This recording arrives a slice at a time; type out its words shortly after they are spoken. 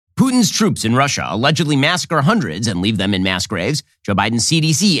Ukraine's troops in Russia allegedly massacre hundreds and leave them in mass graves. Joe Biden's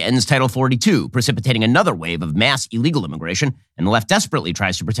CDC ends Title 42, precipitating another wave of mass illegal immigration, and the left desperately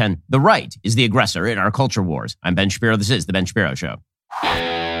tries to pretend the right is the aggressor in our culture wars. I'm Ben Shapiro. This is The Ben Shapiro Show.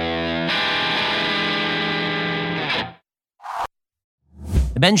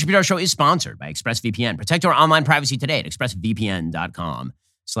 The Ben Shapiro Show is sponsored by ExpressVPN. Protect your online privacy today at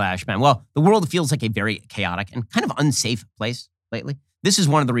expressvpn.com/Ben. Well, the world feels like a very chaotic and kind of unsafe place lately. This is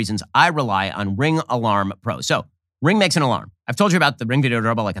one of the reasons I rely on Ring Alarm Pro. So, Ring makes an alarm. I've told you about the Ring Video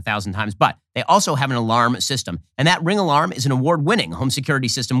Doorbell like 1,000 times, but they also have an alarm system. And that Ring Alarm is an award-winning home security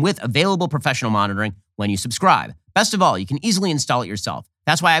system with available professional monitoring when you subscribe. Best of all, you can easily install it yourself.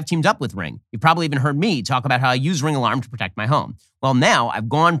 That's why I've teamed up with Ring. You've probably even heard me talk about how I use Ring Alarm to protect my home. Well, now I've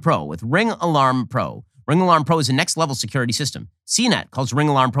gone pro with Ring Alarm Pro. Ring Alarm Pro is a next-level security system. CNET calls Ring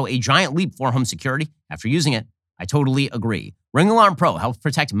Alarm Pro a giant leap for home security. After using it, I totally agree. Ring Alarm Pro helps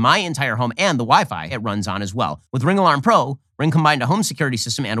protect my entire home and the Wi-Fi it runs on as well. With Ring Alarm Pro, Ring combined a home security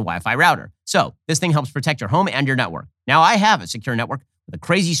system and a Wi-Fi router. So this thing helps protect your home and your network. Now I have a secure network with a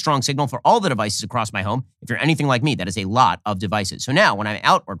crazy strong signal for all the devices across my home. If you're anything like me, that is a lot of devices. So now when I'm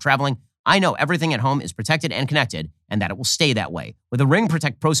out or traveling, I know everything at home is protected and connected, and that it will stay that way. With a Ring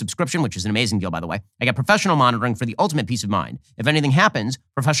Protect Pro subscription, which is an amazing deal, by the way, I get professional monitoring for the ultimate peace of mind. If anything happens,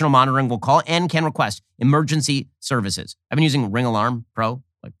 professional monitoring will call and can request emergency services. I've been using Ring Alarm Pro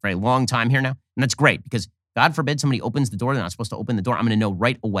for a long time here now, and that's great because God forbid somebody opens the door. They're not supposed to open the door. I'm going to know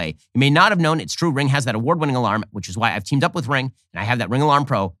right away. You may not have known it's true. Ring has that award-winning alarm, which is why I've teamed up with Ring, and I have that Ring Alarm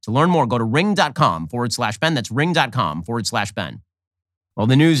Pro. To learn more, go to ring.com/Ben. That's ring.com/Ben. Well,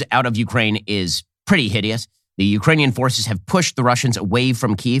 the news out of Ukraine is pretty hideous. The Ukrainian forces have pushed the Russians away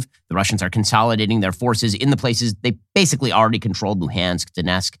from Kyiv. The Russians are consolidating their forces in the places they basically already controlled, Luhansk,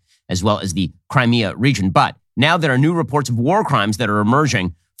 Donetsk, as well as the Crimea region. But now there are new reports of war crimes that are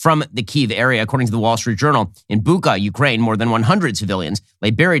emerging from the Kyiv area. According to the Wall Street Journal, in Bucha, Ukraine, more than 100 civilians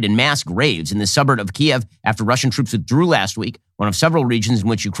lay buried in mass graves in the suburb of Kyiv after Russian troops withdrew last week, one of several regions in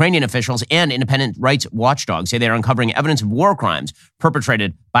which Ukrainian officials and independent rights watchdogs say they are uncovering evidence of war crimes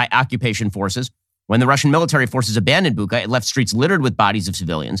perpetrated by occupation forces. When the Russian military forces abandoned Bucha, it left streets littered with bodies of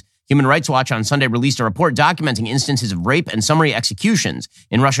civilians. Human Rights Watch on Sunday released a report documenting instances of rape and summary executions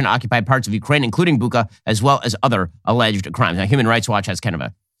in Russian-occupied parts of Ukraine, including Bucha, as well as other alleged crimes. Now, Human Rights Watch has kind of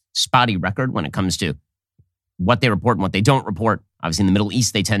a spotty record when it comes to what they report and what they don't report. Obviously, in the Middle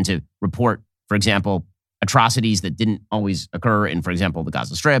East, they tend to report, for example, atrocities that didn't always occur in, for example, the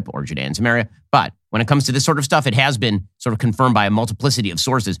Gaza Strip or Judea and Samaria. But when it comes to this sort of stuff, it has been sort of confirmed by a multiplicity of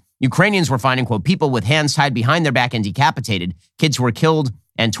sources. Ukrainians were finding, quote, people with hands tied behind their back and decapitated, kids who were killed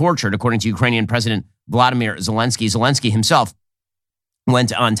and tortured, according to Ukrainian President Vladimir Zelensky. Zelensky himself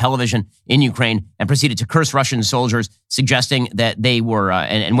went on television in Ukraine and proceeded to curse Russian soldiers, suggesting that they were,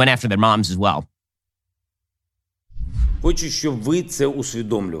 and went after their moms as well. Хочу, щоб ви це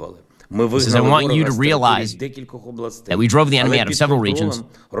усвідомлювали. Says, I want you to realize that we drove the enemy out of several regions,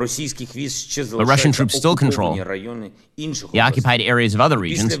 but Russian troops still control the occupied areas of other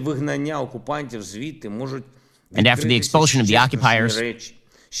regions. And after the expulsion of the occupiers,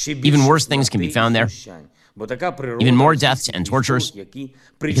 even worse things can be found there. Even more deaths and tortures,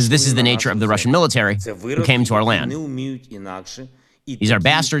 because this is the nature of the Russian military who came to our land. These are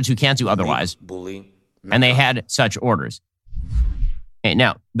bastards who can't do otherwise, and they had such orders. Okay,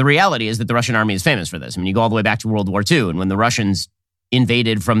 now, the reality is that the Russian army is famous for this. I mean, you go all the way back to World War II, and when the Russians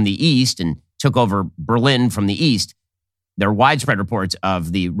invaded from the east and took over Berlin from the east, there are widespread reports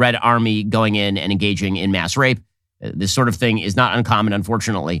of the Red Army going in and engaging in mass rape. This sort of thing is not uncommon,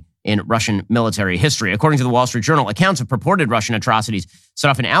 unfortunately, in Russian military history. According to the Wall Street Journal, accounts of purported Russian atrocities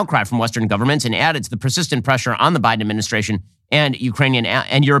set off an outcry from Western governments and added to the persistent pressure on the Biden administration and Ukrainian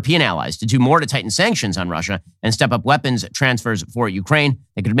and European allies to do more to tighten sanctions on Russia and step up weapons transfers for Ukraine.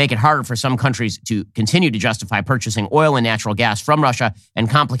 That could make it harder for some countries to continue to justify purchasing oil and natural gas from Russia and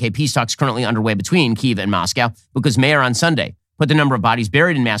complicate peace talks currently underway between Kyiv and Moscow. Bucha's mayor on Sunday put the number of bodies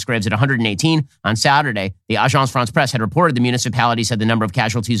buried in mass graves at 118. On Saturday, the Agence France-Presse had reported the municipality said the number of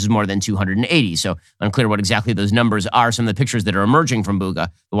casualties was more than 280. So unclear what exactly those numbers are. Some of the pictures that are emerging from Bucha,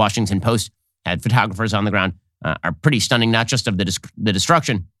 the Washington Post had photographers on the ground, are pretty stunning, not just of the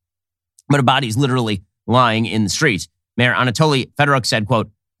destruction, but of bodies literally lying in the streets. Mayor Anatoly Fedoruk said, quote,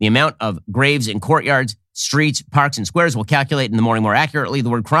 the amount of graves in courtyards, streets, parks, and squares will calculate in the morning more accurately.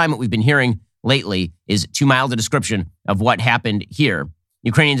 The word crime that we've been hearing lately is too mild a description of what happened here.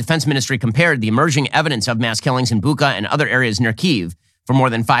 Ukrainian Defense Ministry compared the emerging evidence of mass killings in Bucha and other areas near Kyiv for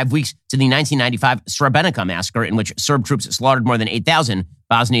more than 5 weeks to the 1995 Srebrenica massacre, in which Serb troops slaughtered more than 8,000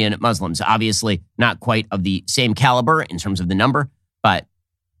 Bosnian Muslims. Obviously, not quite of the same caliber in terms of the number, but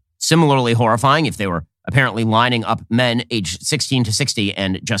similarly horrifying if they were apparently lining up men aged 16 to 60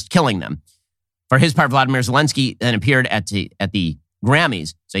 and just killing them. For his part, Vladimir Zelensky then appeared at the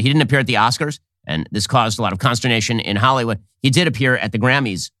Grammys. So he didn't appear at the Oscars, and this caused a lot of consternation in Hollywood. He did appear at the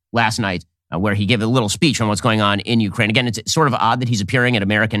Grammys last night, where he gave a little speech on what's going on in Ukraine. Again, it's sort of odd that he's appearing at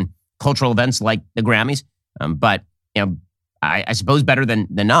American cultural events like the Grammys, but I suppose better than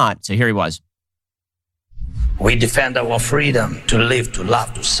not. So here he was. We defend our freedom to live, to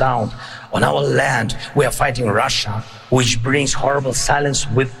love, to sound. On our land, we are fighting Russia, which brings horrible silence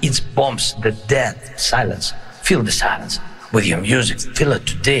with its bombs, the dead silence. Feel the silence with your music. Feel it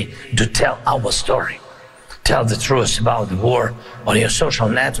today to tell our story. Tell the truth about the war on your social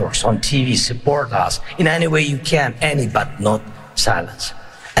networks, on TV. Support us in any way you can, any but not silence.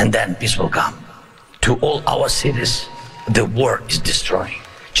 And then peace will come. To all our cities, the war is destroying.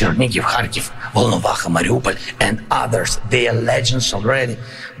 Chernihiv, Kharkiv, Volnovakha, Mariupol, and others, they are legends already,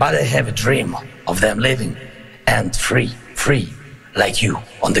 but I have a dream of them living and free, like you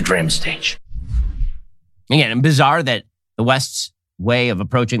on the Grammy stage. Again, bizarre that the West's way of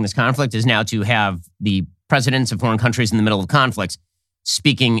approaching this conflict is now to have the presidents of foreign countries in the middle of conflicts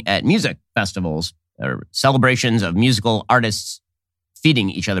speaking at music festivals or celebrations of musical artists feeding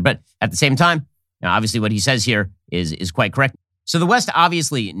each other. But at the same time, obviously what he says here is quite correct. So the West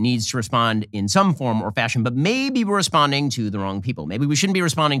obviously needs to respond in some form or fashion, but maybe we're responding to the wrong people. Maybe we shouldn't be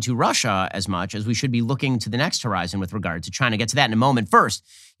responding to Russia as much as we should be looking to the next horizon with regard to China. Get to that in a moment. First,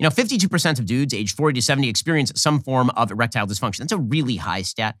 52% of dudes aged 40 to 70 experience some form of erectile dysfunction. That's a really high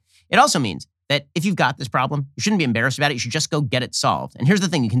stat. It also means that if you've got this problem, you shouldn't be embarrassed about it. You should just go get it solved. And here's the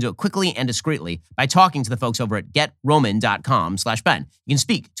thing. You can do it quickly and discreetly by talking to the folks over at GetRoman.com/Ben. You can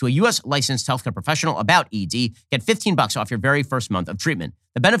speak to a U.S. licensed healthcare professional about ED. Get $15 off your very first month of treatment.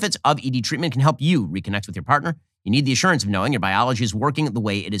 The benefits of ED treatment can help you reconnect with your partner. You need the assurance of knowing your biology is working the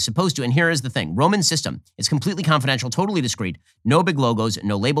way it is supposed to. And here is the thing. Roman's system is completely confidential, totally discreet. No big logos,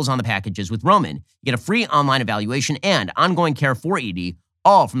 no labels on the packages. With Roman, you get a free online evaluation and ongoing care for ED,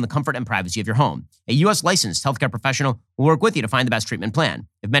 all from the comfort and privacy of your home. A U.S. licensed healthcare professional will work with you to find the best treatment plan.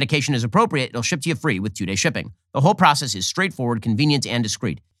 If medication is appropriate, it'll ship to you free with 2-day shipping. The whole process is straightforward, convenient, and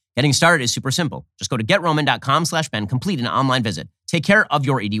discreet. Getting started is super simple. Just go to GetRoman.com/Ben, complete an online visit. Take care of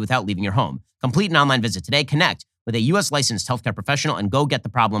your ED without leaving your home. Complete an online visit today. Connect with a U.S. licensed healthcare professional and go get the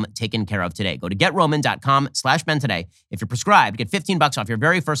problem taken care of today. Go to GetRoman.com/Ben today. If you're prescribed, get $15 off your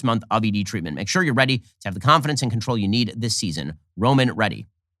very first month of ED treatment. Make sure you're ready to have the confidence and control you need this season. Roman ready.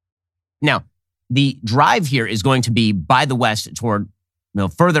 Now, the drive here is going to be by the West toward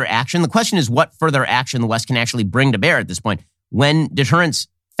further action. The question is what further action the West can actually bring to bear at this point. When deterrence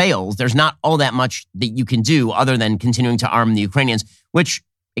fails, there's not all that much that you can do other than continuing to arm the Ukrainians, which,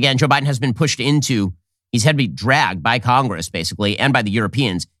 again, Joe Biden has been pushed into. He's had to be dragged by Congress, basically, and by the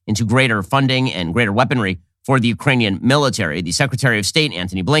Europeans into greater funding and greater weaponry for the Ukrainian military. The Secretary of State,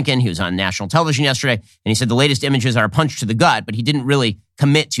 Antony Blinken, he was on national television yesterday, and he said the latest images are a punch to the gut, but he didn't really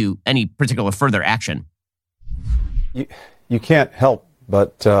commit to any particular further action. You can't help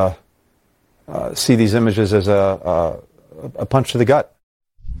but see these images as a punch to the gut.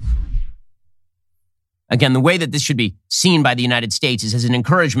 Again, the way that this should be seen by the United States is as an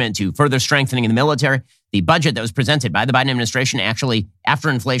encouragement to further strengthening of the military. The budget that was presented by the Biden administration actually, after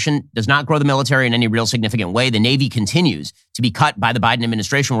inflation, does not grow the military in any real significant way. The Navy continues to be cut by the Biden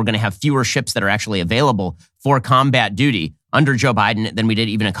administration. We're going to have fewer ships that are actually available for combat duty under Joe Biden than we did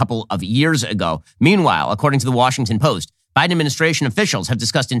even a couple of years ago. Meanwhile, according to the Washington Post, Biden administration officials have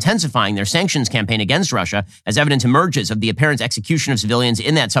discussed intensifying their sanctions campaign against Russia as evidence emerges of the apparent execution of civilians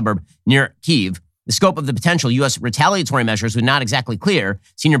in that suburb near Kyiv. The scope of the potential U.S. retaliatory measures was not exactly clear.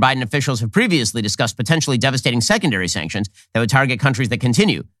 Senior Biden officials have previously discussed potentially devastating secondary sanctions that would target countries that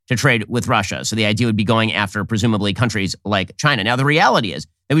continue to trade with Russia. So the idea would be going after, presumably, countries like China. Now, the reality is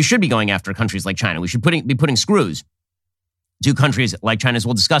that we should be going after countries like China. We should be putting screws to countries like China, as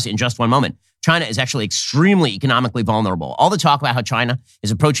we'll discuss in just one moment. China is actually extremely economically vulnerable. All the talk about how China is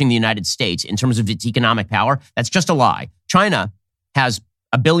approaching the United States in terms of its economic power, that's just a lie. China has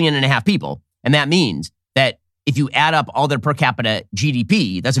 1.5 billion people. And that means that if you add up all their per capita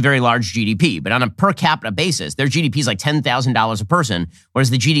GDP, that's a very large GDP. But on a per capita basis, their GDP is like $10,000 a person,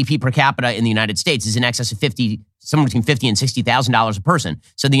 whereas the GDP per capita in the United States is in excess of somewhere between $50,000 and $60,000 a person.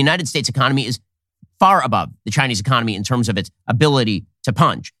 So the United States economy is far above the Chinese economy in terms of its ability to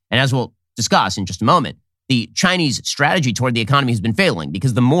punch. And as we'll discuss in just a moment, the Chinese strategy toward the economy has been failing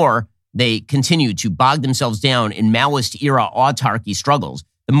because the more they continue to bog themselves down in Maoist-era autarky struggles,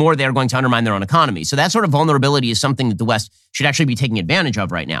 the more they're going to undermine their own economy. So that sort of vulnerability is something that the West should actually be taking advantage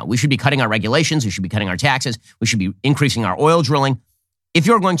of right now. We should be cutting our regulations. We should be cutting our taxes. We should be increasing our oil drilling. if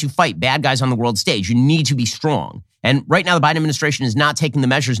you're going to fight bad guys on the world stage, you need to be strong. And right now, the Biden administration is not taking the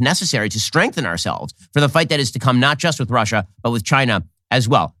measures necessary to strengthen ourselves for the fight that is to come, not just with Russia, but with China as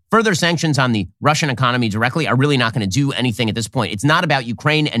well. Further sanctions on the Russian economy directly are really not going to do anything at this point. It's not about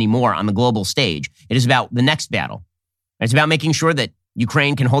Ukraine anymore on the global stage. It is about the next battle. It's about making sure that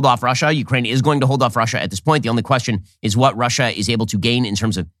Ukraine can hold off Russia. Ukraine is going to hold off Russia at this point. The only question is what Russia is able to gain in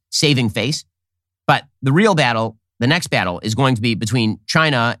terms of saving face. But the real battle, the next battle, is going to be between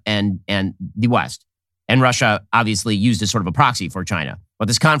China and the West. And Russia obviously used as sort of a proxy for China. What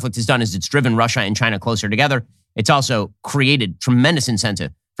this conflict has done is it's driven Russia and China closer together. It's also created tremendous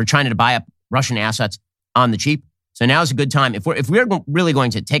incentive for China to buy up Russian assets on the cheap. So now is a good time. If we're really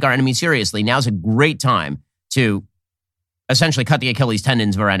going to take our enemies seriously, now's a great time to essentially cut the Achilles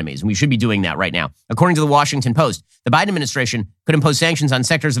tendons of our enemies. And we should be doing that right now. According to the Washington Post, the Biden administration could impose sanctions on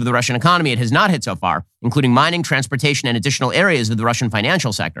sectors of the Russian economy it has not hit so far, including mining, transportation, and additional areas of the Russian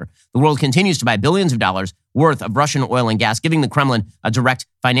financial sector. The world continues to buy billions of dollars worth of Russian oil and gas, giving the Kremlin a direct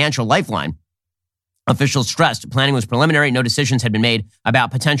financial lifeline. Officials stressed planning was preliminary. No decisions had been made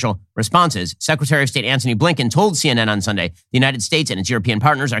about potential responses. Secretary of State Antony Blinken told CNN on Sunday the United States and its European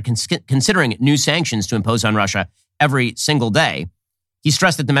partners are considering new sanctions to impose on Russia every single day. He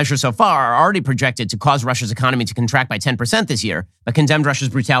stressed that the measures so far are already projected to cause Russia's economy to contract by 10% this year, but condemned Russia's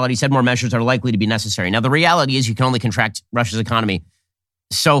brutality, said more measures are likely to be necessary. Now, the reality is you can only contract Russia's economy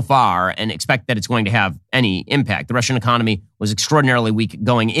so far and expect that it's going to have any impact. The Russian economy was extraordinarily weak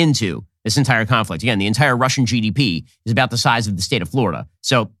going into this entire conflict. Again, the entire Russian GDP is about the size of the state of Florida.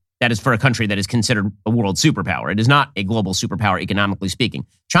 So that is for a country that is considered a world superpower. It is not a global superpower, economically speaking.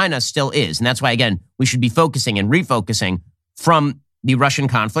 China still is. And that's why, again, we should be focusing and refocusing from the Russian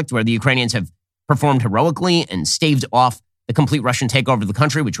conflict, where the Ukrainians have performed heroically and staved off the complete Russian takeover of the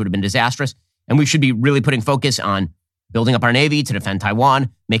country, which would have been disastrous. And we should be really putting focus on building up our Navy to defend Taiwan,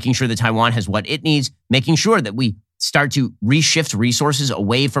 making sure that Taiwan has what it needs, making sure that we start to reshift resources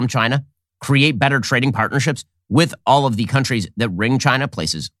away from China, create better trading partnerships with all of the countries that ring China,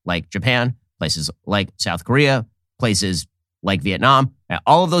 places like Japan, places like South Korea, places like Vietnam.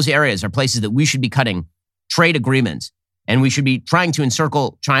 All of those areas are places that we should be cutting trade agreements, and we should be trying to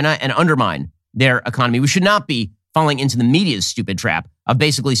encircle China and undermine their economy. We should not be falling into the media's stupid trap of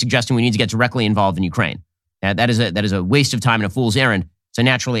basically suggesting we need to get directly involved in Ukraine. That is a waste of time and a fool's errand. So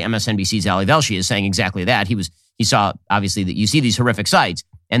naturally, MSNBC's Ali Velshi is saying exactly that. He saw, obviously, that you see these horrific sites,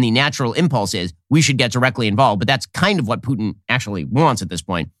 and the natural impulse is we should get directly involved. But that's kind of what Putin actually wants at this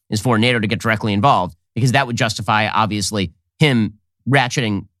point, is for NATO to get directly involved, because that would justify, obviously, him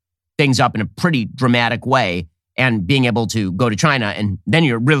ratcheting things up in a pretty dramatic way and being able to go to China. And then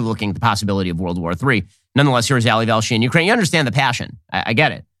you're really looking at the possibility of World War III. Nonetheless, here's Ali Velshi in Ukraine. You understand the passion. I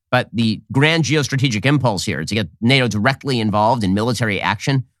get it. But the grand geostrategic impulse here to get NATO directly involved in military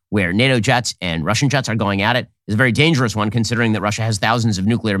action, where NATO jets and Russian jets are going at it, is a very dangerous one, considering that Russia has thousands of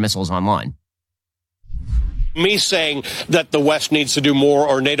nuclear missiles online. Me saying that the West needs to do more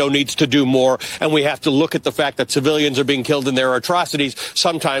or NATO needs to do more, and we have to look at the fact that civilians are being killed in their atrocities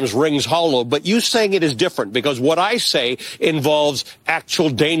sometimes rings hollow. But you saying it is different, because what I say involves actual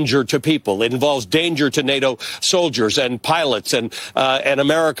danger to people. It involves danger to NATO soldiers and pilots and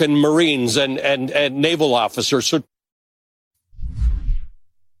American Marines and naval officers. So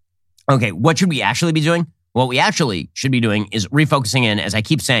okay, what should we actually be doing? What we actually should be doing is refocusing in, as I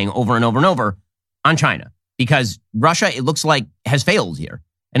keep saying over and over and over, on China. Because Russia, it looks like, has failed here.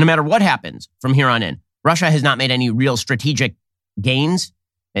 And no matter what happens from here on in, Russia has not made any real strategic gains.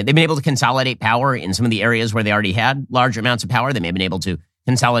 They've been able to consolidate power in some of the areas where they already had large amounts of power. They may have been able to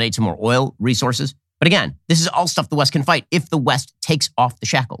consolidate some more oil resources. But again, this is all stuff the West can fight if the West takes off the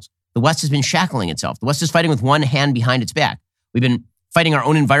shackles. The West has been shackling itself. The West is fighting with one hand behind its back. We've been fighting our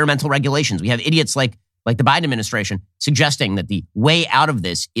own environmental regulations. We have idiots like the Biden administration suggesting that the way out of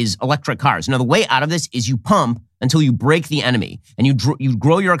this is electric cars. No, the way out of this is you pump until you break the enemy, and you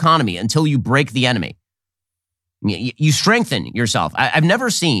grow your economy until you break the enemy. You strengthen yourself. I've never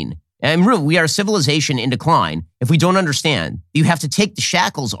seen, and really, we are a civilization in decline if we don't understand you have to take the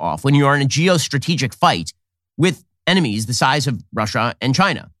shackles off when you are in a geostrategic fight with enemies the size of Russia and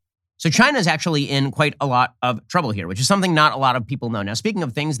China. So China is actually in quite a lot of trouble here, which is something not a lot of people know. Now, speaking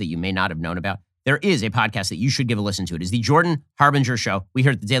of things that you may not have known about, there is a podcast that you should give a listen to. It is the Jordan Harbinger Show. We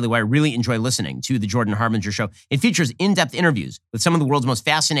here at the Daily Wire really enjoy listening to the Jordan Harbinger Show. It features in-depth interviews with some of the world's most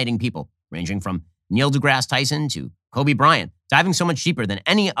fascinating people, ranging from Neil deGrasse Tyson to Kobe Bryant, diving so much deeper than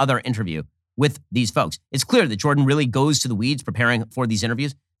any other interview with these folks. It's clear that Jordan really goes to the weeds preparing for these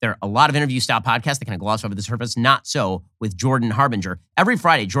interviews. There are a lot of interview-style podcasts that kind of gloss over the surface. Not so with Jordan Harbinger. Every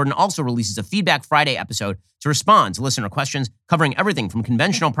Friday, Jordan also releases a Feedback Friday episode to respond to listener questions, covering everything from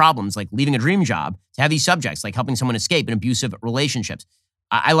conventional problems like leaving a dream job to heavy subjects like helping someone escape in abusive relationships.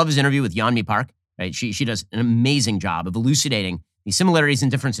 I love his interview with Yeonmi Park. Right? She does an amazing job of elucidating the similarities and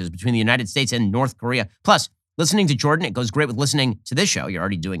differences between the United States and North Korea. Plus, listening to Jordan, it goes great with listening to this show. You're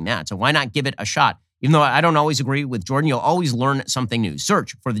already doing that. So why not give it a shot? Even though I don't always agree with Jordan, you'll always learn something new.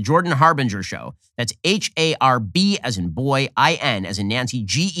 Search for The Jordan Harbinger Show. That's Harb as in boy, IN as in Nancy,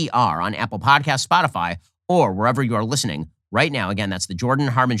 GER on Apple Podcasts, Spotify, or wherever you are listening right now. Again, that's The Jordan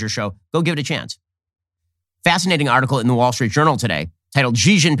Harbinger Show. Go give it a chance. Fascinating article in the Wall Street Journal today titled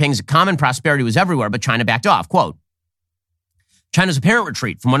Xi Jinping's Common Prosperity Was Everywhere, but China Backed Off. Quote, China's apparent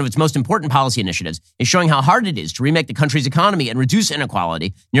retreat from one of its most important policy initiatives is showing how hard it is to remake the country's economy and reduce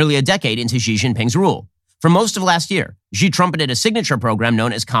inequality nearly a decade into Xi Jinping's rule. For most of last year, Xi trumpeted a signature program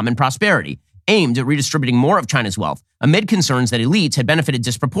known as Common Prosperity, aimed at redistributing more of China's wealth amid concerns that elites had benefited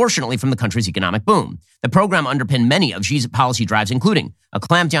disproportionately from the country's economic boom. The program underpinned many of Xi's policy drives, including a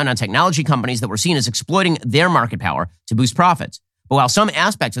clampdown on technology companies that were seen as exploiting their market power to boost profits. But while some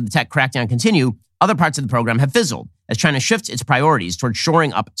aspects of the tech crackdown continue, other parts of the program have fizzled as China shifts its priorities towards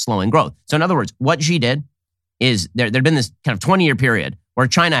shoring up slowing growth. So in other words, what Xi did is there'd been this kind of 20-year period where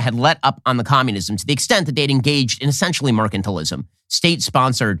China had let up on the communism to the extent that they'd engaged in essentially mercantilism,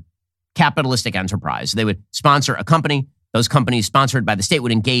 state-sponsored capitalistic enterprise. They would sponsor a company. Those companies sponsored by the state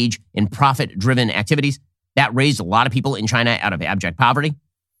would engage in profit-driven activities. That raised a lot of people in China out of abject poverty.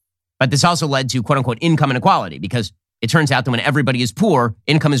 But this also led to quote-unquote income inequality because it turns out that when everybody is poor,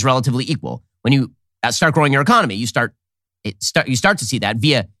 income is relatively equal. When you start growing your economy, you start to see that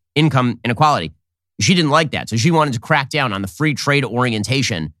via income inequality. Xi didn't like that. So Xi wanted to crack down on the free trade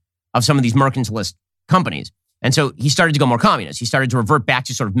orientation of some of these mercantilist companies. And so he started to go more communist. He started to revert back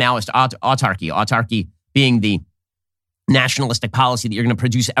to sort of Maoist autarky being the nationalistic policy that you're going to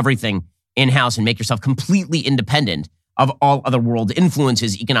produce everything in-house and make yourself completely independent of all other world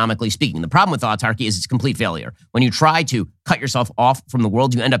influences, economically speaking. The problem with autarky is its complete failure. When you try to cut yourself off from the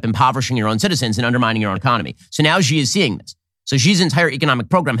world, you end up impoverishing your own citizens and undermining your own economy. So now Xi is seeing this. So Xi's entire economic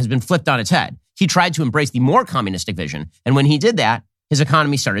program has been flipped on its head. He tried to embrace the more communistic vision, and when he did that, his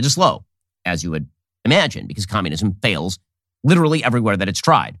economy started to slow, as you would imagine, because communism fails literally everywhere that it's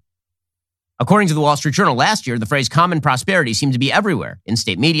tried. According to the Wall Street Journal, last year, the phrase common prosperity seemed to be everywhere, in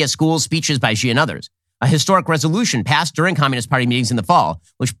state media, schools, speeches by Xi and others. A historic resolution passed during Communist Party meetings in the fall,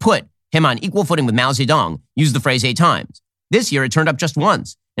 which put him on equal footing with Mao Zedong, used the phrase 8 times. This year, it turned up just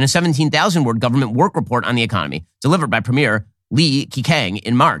once, in a 17,000-word government work report on the economy, delivered by Premier Li Keqiang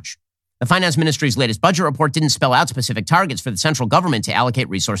in March. The Finance Ministry's latest budget report didn't spell out specific targets for the central government to allocate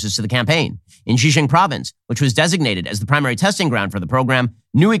resources to the campaign. In Xinjiang province, which was designated as the primary testing ground for the program,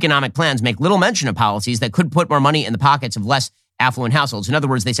 new economic plans make little mention of policies that could put more money in the pockets of less affluent households. In other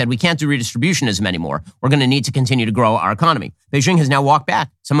words, they said, we can't do redistributionism anymore. We're going to need to continue to grow our economy. Beijing has now walked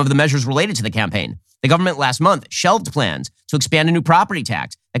back some of the measures related to the campaign. The government last month shelved plans to expand a new property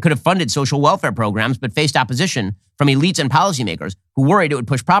tax that could have funded social welfare programs, but faced opposition from elites and policymakers who worried it would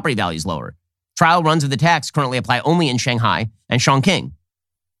push property values lower. Trial runs of the tax currently apply only in Shanghai and Chongqing.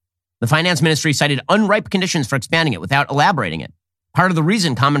 The finance ministry cited unripe conditions for expanding it without elaborating it. Part of the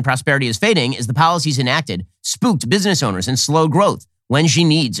reason common prosperity is fading is the policies enacted spooked business owners and slowed growth when Xi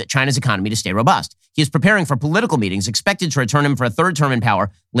needs China's economy to stay robust. He is preparing for political meetings expected to return him for a third term in power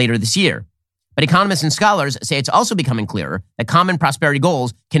later this year. But economists and scholars say it's also becoming clearer that common prosperity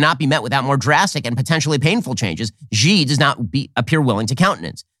goals cannot be met without more drastic and potentially painful changes Xi does not appear willing to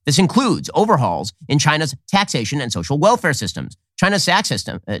countenance. This includes overhauls in China's taxation and social welfare systems. China's tax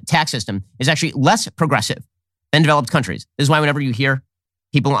system is actually less progressive than developed countries. This is why whenever you hear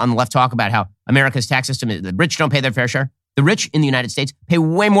people on the left talk about how America's tax system, the rich don't pay their fair share, the rich in the United States pay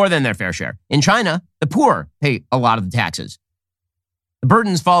way more than their fair share. In China, the poor pay a lot of the taxes. The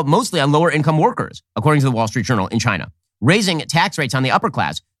burdens fall mostly on lower income workers, according to the Wall Street Journal in China. Raising tax rates on the upper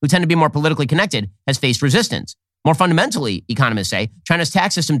class, who tend to be more politically connected, has faced resistance. More fundamentally, economists say, China's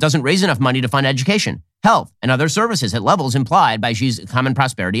tax system doesn't raise enough money to fund education, health, and other services at levels implied by Xi's common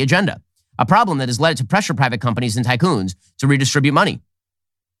prosperity agenda, a problem that has led it to pressure private companies and tycoons to redistribute money.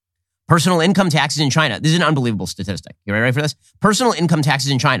 Personal income taxes in China, this is an unbelievable statistic. You ready for this? Personal income taxes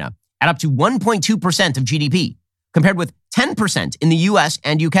in China add up to 1.2% of GDP, compared with 10% in the US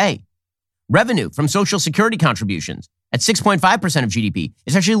and UK. Revenue from Social Security contributions at 6.5% of GDP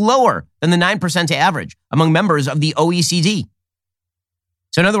is actually lower than the 9% average among members of the OECD.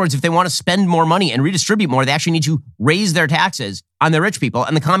 So in other words, if they want to spend more money and redistribute more, they actually need to raise their taxes on the rich people.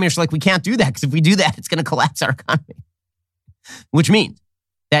 And the communists are like, we can't do that because if we do that, it's going to collapse our economy. Which means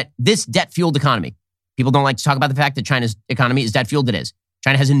that this debt-fueled economy, people don't like to talk about the fact that China's economy is debt-fueled. It is.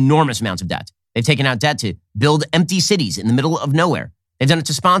 China has enormous amounts of debt. They've taken out debt to build empty cities in the middle of nowhere. They've done it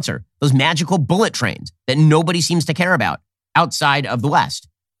to sponsor those magical bullet trains that nobody seems to care about outside of the West.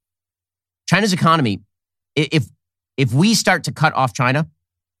 China's economy, if we start to cut off China,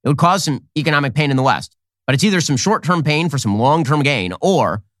 it would cause some economic pain in the West. But it's either some short-term pain for some long-term gain,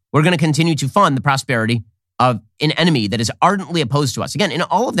 or we're going to continue to fund the prosperity of an enemy that is ardently opposed to us. Again, in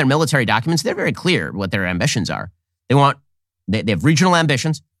all of their military documents, they're very clear what their ambitions are. They have regional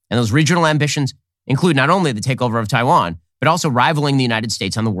ambitions, and those regional ambitions include not only the takeover of Taiwan, but also rivaling the United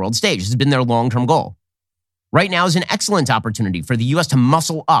States on the world stage. This has been their long-term goal. Right now is an excellent opportunity for the U.S. to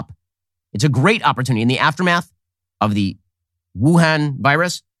muscle up. It's a great opportunity in the aftermath of the Wuhan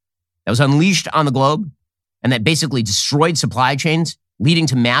virus that was unleashed on the globe and that basically destroyed supply chains, leading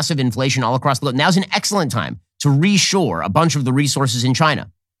to massive inflation all across the globe. Now's an excellent time to reshore a bunch of the resources in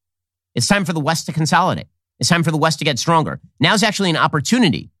China. It's time for the West to consolidate. It's time for the West to get stronger. Now's actually an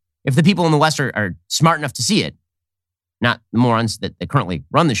opportunity, if the people in the West are smart enough to see it, not the morons that currently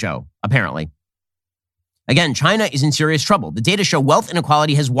run the show, apparently. Again, China is in serious trouble. The data show wealth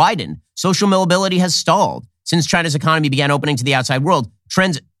inequality has widened. Social mobility has stalled. Since China's economy began opening to the outside world,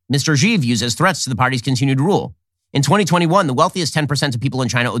 trends Mr. Xi views as threats to the party's continued rule. In 2021, the wealthiest 10% of people in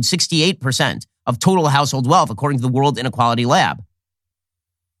China owed 68% of total household wealth, according to the World Inequality Lab.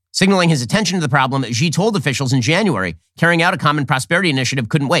 Signaling his attention to the problem, Xi told officials in January carrying out a common prosperity initiative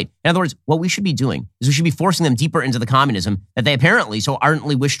couldn't wait. In other words, what we should be doing is we should be forcing them deeper into the communism that they apparently so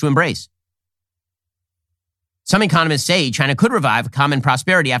ardently wish to embrace. Some economists say China could revive common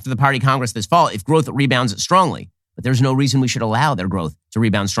prosperity after the party Congress this fall if growth rebounds strongly. But there's no reason we should allow their growth to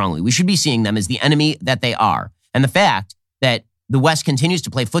rebound strongly. We should be seeing them as the enemy that they are. And the fact that the West continues to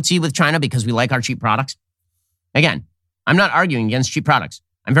play footsie with China because we like our cheap products. Again, I'm not arguing against cheap products.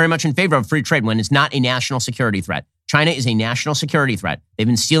 I'm very much in favor of free trade when it's not a national security threat. China is a national security threat. They've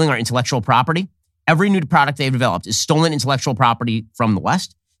been stealing our intellectual property. Every new product they've developed is stolen intellectual property from the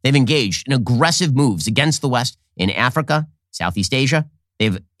West. They've engaged in aggressive moves against the West in Africa, Southeast Asia.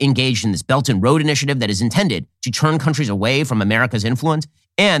 They've engaged in this Belt and Road Initiative that is intended to turn countries away from America's influence.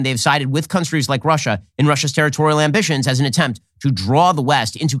 And they've sided with countries like Russia in Russia's territorial ambitions as an attempt to draw the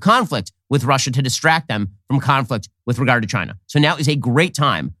West into conflict with Russia to distract them from conflict with regard to China. So now is a great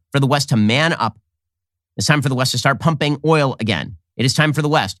time for the West to man up. It's time for the West to start pumping oil again. It is time for the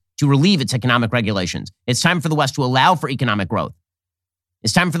West to relieve its economic regulations. It's time for the West to allow for economic growth.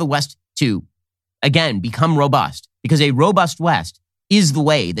 It's time for the West to, again, become robust, because a robust West is the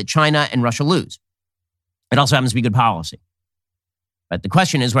way that China and Russia lose. It also happens to be good policy. But the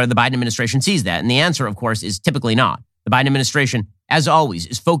question is whether the Biden administration sees that. And the answer, of course, is typically not. The Biden administration, as always,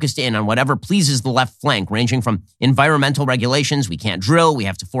 is focused in on whatever pleases the left flank, ranging from environmental regulations, we can't drill, we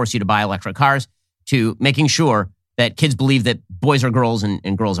have to force you to buy electric cars, to making sure that kids believe that boys are girls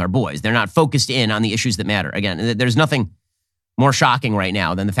and girls are boys. They're not focused in on the issues that matter. Again, there's nothing more shocking right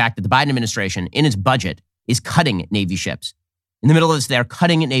now than the fact that the Biden administration, in its budget, is cutting Navy ships. In the middle of this, they're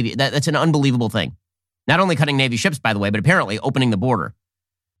cutting Navy. That's an unbelievable thing. Not only cutting Navy ships, by the way, but apparently opening the border.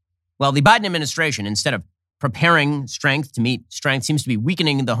 Well, the Biden administration, instead of preparing strength to meet strength, seems to be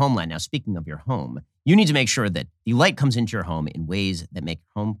weakening the homeland. Now, speaking of your home, you need to make sure that the light comes into your home in ways that make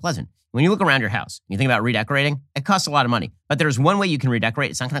your home pleasant. When you look around your house, you think about redecorating, it costs a lot of money. But there's one way you can redecorate.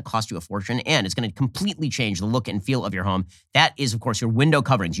 It's not going to cost you a fortune, and it's going to completely change the look and feel of your home. That is, of course, your window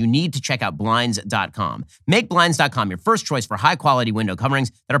coverings. You need to check out Blinds.com. Make Blinds.com your first choice for high-quality window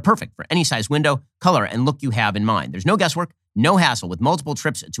coverings that are perfect for any size window, color, and look you have in mind. There's no guesswork, no hassle with multiple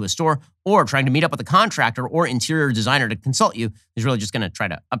trips to a store or trying to meet up with a contractor or interior designer to consult you. Who's really just going to try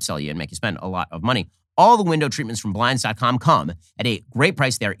to upsell you and make you spend a lot of money. All the window treatments from Blinds.com come at a great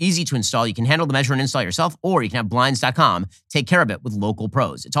price. They're easy to install. You can handle the measure and install yourself, or you can have Blinds.com take care of it with local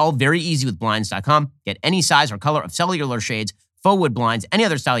pros. It's all very easy with Blinds.com. Get any size or color of cellular shades, faux wood blinds, any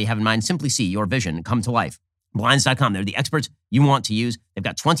other style you have in mind. Simply see your vision come to life. Blinds.com, they're the experts you want to use. They've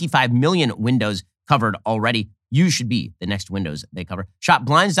got 25 million windows covered already. You should be the next windows they cover. Shop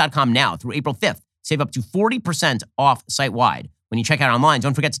Blinds.com now through April 5th. Save up to 40% off site-wide. When you check out online,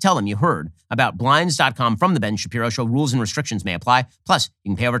 don't forget to tell them you heard about Blinds.com from The Ben Shapiro Show. Rules and restrictions may apply. Plus,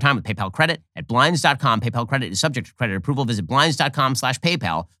 you can pay over time with PayPal Credit at Blinds.com. PayPal Credit is subject to credit approval. Visit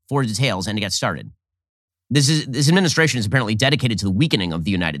Blinds.com/PayPal for details and to get started. This administration is apparently dedicated to the weakening of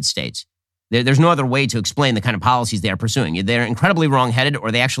the United States. There's no other way to explain the kind of policies they are pursuing. They're incredibly wrong-headed,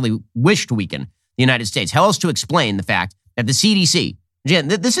 or they actually wish to weaken the United States. How else to explain the fact that the CDC, again,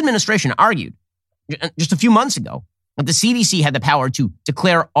 this administration argued just a few months ago that the CDC had the power to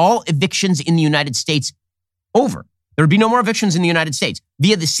declare all evictions in the United States over. There would be no more evictions in the United States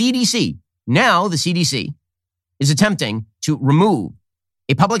via the CDC. Now the CDC is attempting to remove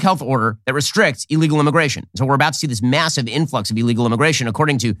a public health order that restricts illegal immigration. So we're about to see this massive influx of illegal immigration.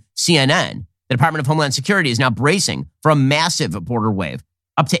 According to CNN, the Department of Homeland Security is now bracing for a massive border wave.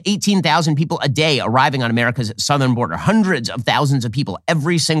 Up to 18,000 people a day arriving on America's southern border. Hundreds of thousands of people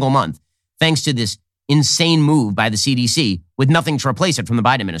every single month, thanks to this insane move by the CDC with nothing to replace it from the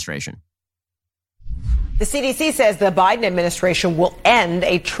Biden administration. The CDC says the Biden administration will end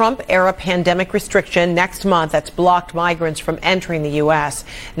a Trump-era pandemic restriction next month that's blocked migrants from entering the U.S.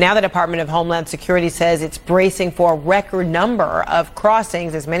 Now the Department of Homeland Security says it's bracing for a record number of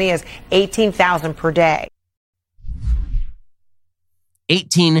crossings, as many as 18,000 per day.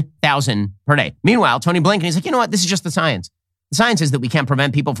 18,000 per day. Meanwhile, Tony Blinken, he's like, you know what? This is just the science. The science is that we can't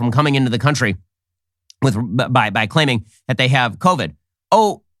prevent people from coming into the country by claiming that they have COVID.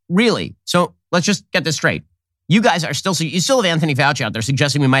 Oh, really? So let's just get this straight. You guys are you still have Anthony Fauci out there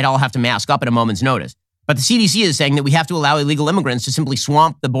suggesting we might all have to mask up at a moment's notice. But the CDC is saying that we have to allow illegal immigrants to simply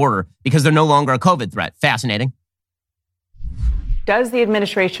swamp the border because they're no longer a COVID threat. Fascinating. Does the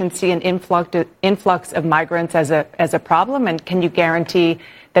administration see an influx of migrants as a problem? And can you guarantee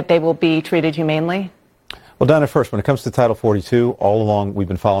that they will be treated humanely? Well, Donna, first, when it comes to Title 42, all along we've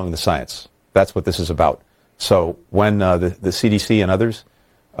been following the science. That's what this is about. So when the CDC and others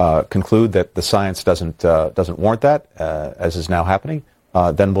conclude that the science doesn't warrant that, as is now happening,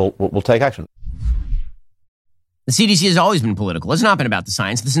 then we'll take action. The CDC has always been political. It's not been about the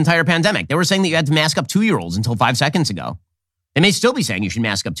science this entire pandemic. They were saying that you had to mask up 2-year-olds until 5 seconds ago. They may still be saying you should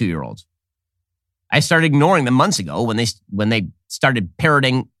mask up 2-year-olds. I started ignoring them months ago when they started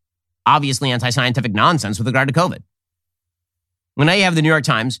parroting obviously anti-scientific nonsense with regard to COVID. Well, now you have the New York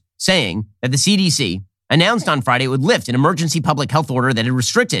Times saying that the CDC announced on Friday it would lift an emergency public health order that had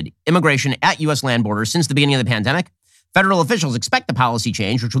restricted immigration at U.S. land borders since the beginning of the pandemic. Federal officials expect the policy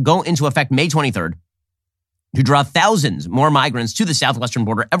change, which will go into effect May 23rd, to draw thousands more migrants to the southwestern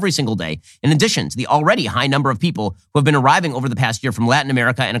border every single day, in addition to the already high number of people who have been arriving over the past year from Latin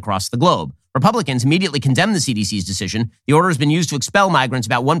America and across the globe. Republicans immediately condemned the CDC's decision. The order has been used to expel migrants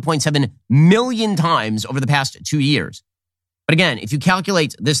about 1.7 million times over the past 2 years. But again, if you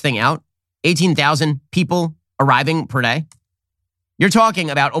calculate this thing out, 18,000 people arriving per day, you're talking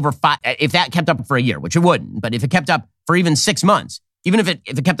about over 5, if that kept up for a year, which it wouldn't, but if it kept up for even 6 months, even if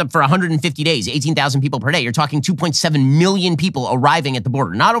it kept up for 150 days, 18,000 people per day, you're talking 2.7 million people arriving at the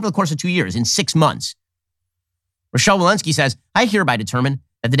border, not over the course of 2 years, in 6 months. Rochelle Walensky says, I hereby determine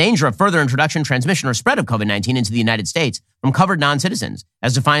that the danger of further introduction, transmission, or spread of COVID-19 into the United States from covered non-citizens,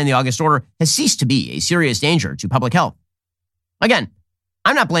 as defined in the August order, has ceased to be a serious danger to public health. Again,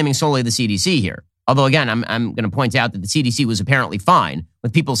 I'm not blaming solely the CDC here. Although, again, I'm going to point out that the CDC was apparently fine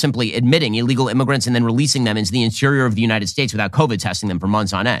with people simply admitting illegal immigrants and then releasing them into the interior of the United States without COVID testing them for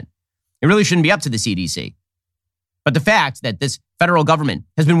months on end. It really shouldn't be up to the CDC. But the fact that this federal government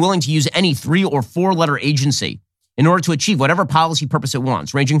has been willing to use any 3 or 4 letter agency in order to achieve whatever policy purpose it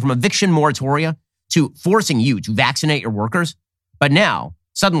wants, ranging from eviction moratoria to forcing you to vaccinate your workers, but now,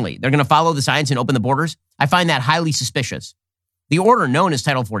 suddenly, they're going to follow the science and open the borders, I find that highly suspicious. The order, known as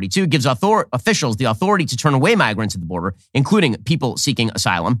Title 42, gives officials the authority to turn away migrants at the border, including people seeking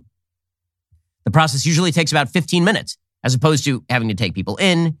asylum. The process usually takes about 15 minutes, as opposed to having to take people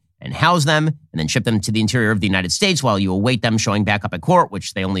in and house them and then ship them to the interior of the United States while you await them showing back up at court,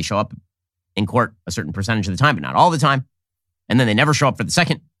 which they only show up in court a certain percentage of the time, but not all the time. And then they never show up for the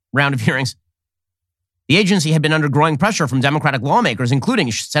second round of hearings. The agency had been under growing pressure from Democratic lawmakers, including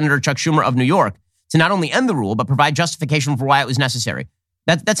Senator Chuck Schumer of New York, to not only end the rule, but provide justification for why it was necessary.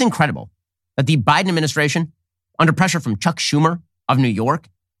 That's incredible. That the Biden administration, under pressure from Chuck Schumer of New York,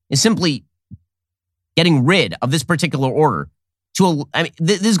 is simply getting rid of this particular order.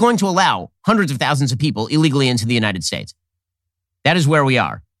 This is going to allow hundreds of thousands of people illegally into the United States. That is where we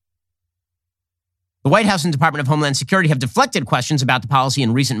are. The White House and Department of Homeland Security have deflected questions about the policy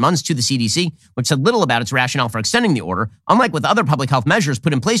in recent months to the CDC, which said little about its rationale for extending the order. Unlike with other public health measures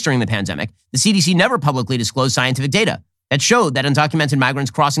put in place during the pandemic, the CDC never publicly disclosed scientific data that showed that undocumented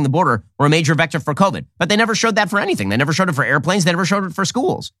migrants crossing the border were a major vector for COVID. But they never showed that for anything. They never showed it for airplanes. They never showed it for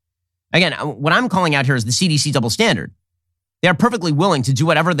schools. Again, what I'm calling out here is the CDC double standard. They are perfectly willing to do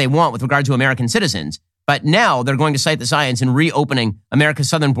whatever they want with regard to American citizens, but now they're going to cite the science in reopening America's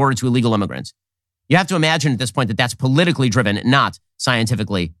southern border to illegal immigrants. You have to imagine at this point that that's politically driven, not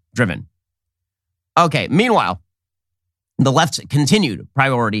scientifically driven. Okay, meanwhile, the left's continued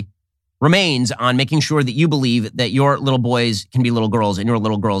priority remains on making sure that you believe that your little boys can be little girls and your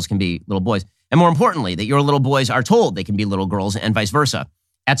little girls can be little boys. And more importantly, that your little boys are told they can be little girls and vice versa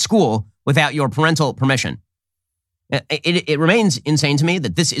at school without your parental permission. It remains insane to me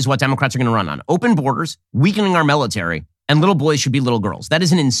that this is what Democrats are going to run on. Open borders, weakening our military, and little boys should be little girls. That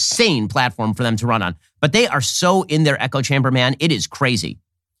is an insane platform for them to run on. But they are so in their echo chamber, man. It is crazy.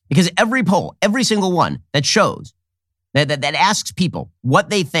 Because every poll, every single one that shows, that asks people what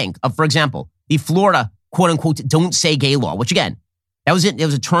they think of, for example, the Florida, quote unquote, don't say gay law, which again, that was it. It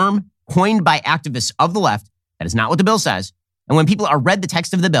was a term coined by activists of the left. That is not what the bill says. And when people are read the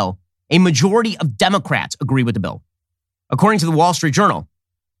text of the bill, a majority of Democrats agree with the bill. According to the Wall Street Journal,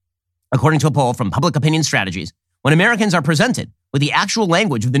 according to a poll from Public Opinion Strategies, when Americans are presented with the actual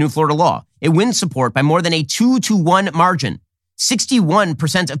language of the new Florida law, it wins support by more than a 2-to-1 margin.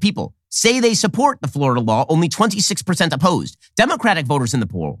 61% of people say they support the Florida law, only 26% opposed. Democratic voters in the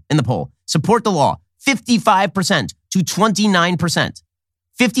poll support the law 55% to 29%.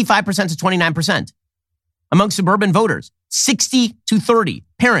 55% to 29%. Among suburban voters, 60 to 30.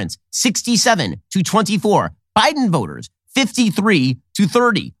 Parents, 67 to 24. Biden voters, 53 to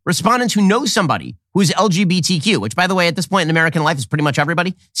 30. Respondents who know somebody who is LGBTQ, which, by the way, at this point in American life is pretty much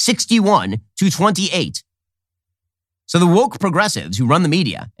everybody, 61 to 28. So the woke progressives who run the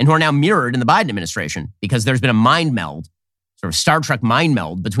media and who are now mirrored in the Biden administration because there's been a mind meld, sort of Star Trek mind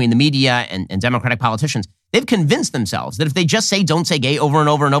meld between the media and Democratic politicians, they've convinced themselves that if they just say don't say gay over and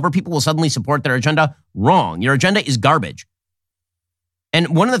over and over, people will suddenly support their agenda. Wrong. Your agenda is garbage.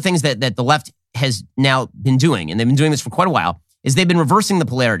 And one of the things that the left has now been doing, and they've been doing this for quite a while, is they've been reversing the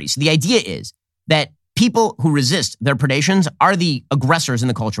polarity. So the idea is that people who resist their predations are the aggressors in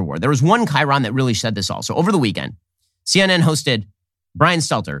the culture war. There was one Chiron that really said this also. Over the weekend, CNN hosted Brian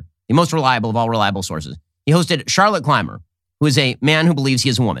Stelter, the most reliable of all reliable sources. He hosted Charlotte Clymer, who is a man who believes he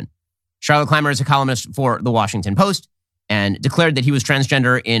is a woman. Charlotte Clymer is a columnist for The Washington Post and declared that he was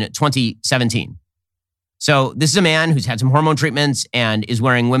transgender in 2017. So this is a man who's had some hormone treatments and is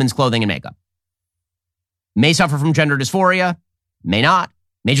wearing women's clothing and makeup. May suffer from gender dysphoria, may not,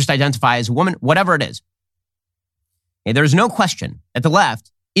 may just identify as a woman, whatever it is. Okay, there's no question that the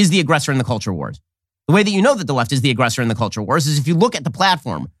left is the aggressor in the culture wars. The way that you know that the left is the aggressor in the culture wars is if you look at the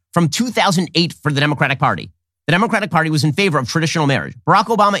platform from 2008 for the Democratic Party. The Democratic Party was in favor of traditional marriage. Barack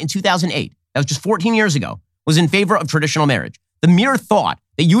Obama in 2008, that was just 14 years ago, was in favor of traditional marriage. The mere thought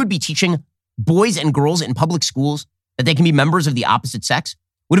that you would be teaching boys and girls in public schools that they can be members of the opposite sex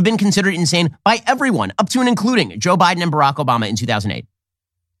would have been considered insane by everyone, up to and including Joe Biden and Barack Obama in 2008.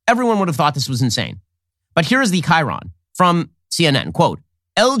 Everyone would have thought this was insane. But here is the Chiron from CNN, quote,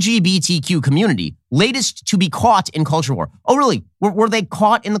 LGBTQ community, latest to be caught in culture war. Oh, really? Were they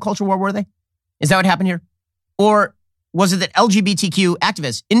caught in the culture war, were they? Is that what happened here? Or was it that LGBTQ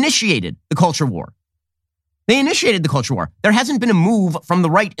activists initiated the culture war? They initiated the culture war. There hasn't been a move from the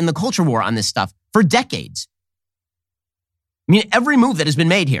right in the culture war on this stuff for decades. I mean, every move that has been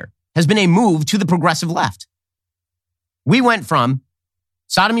made here has been a move to the progressive left. We went from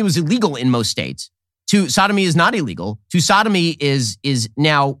sodomy was illegal in most states to sodomy is not illegal to sodomy is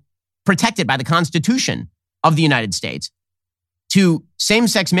now protected by the Constitution of the United States to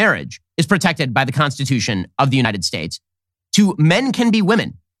same-sex marriage is protected by the Constitution of the United States to men can be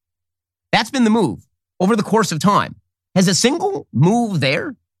women. That's been the move over the course of time. Has a single move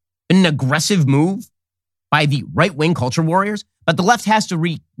there been an aggressive move by the right-wing culture warriors? But the left has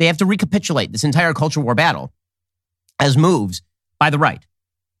to they have to recapitulate this entire culture war battle as moves by the right.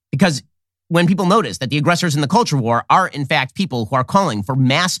 Because when people notice that the aggressors in the culture war are, in fact, people who are calling for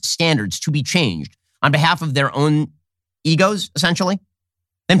mass standards to be changed on behalf of their own egos, essentially,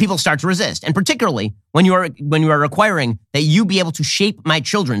 then people start to resist. And particularly when you are requiring that you be able to shape my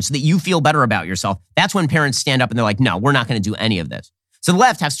children so that you feel better about yourself, that's when parents stand up and they're like, no, we're not going to do any of this. So the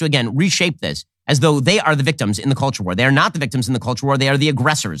left has to, again, reshape this as though they are the victims in the culture war. They are not the victims in the culture war. They are the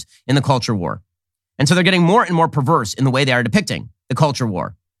aggressors in the culture war. And so they're getting more and more perverse in the way they are depicting the culture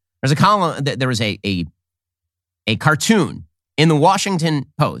war. There's a column, there was a cartoon in the Washington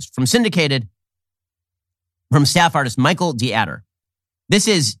Post from staff artist Michael D. Adder. This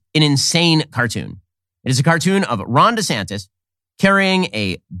is an insane cartoon. It is a cartoon of Ron DeSantis carrying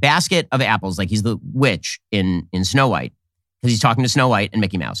a basket of apples like he's the witch in Snow White because he's talking to Snow White and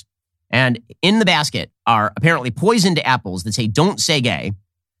Mickey Mouse. And in the basket are apparently poisoned apples that say, don't say gay.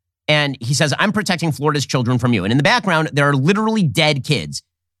 And he says, I'm protecting Florida's children from you. And in the background, there are literally dead kids,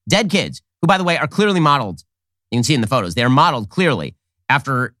 who, by the way, are clearly modeled. You can see in the photos. They are modeled clearly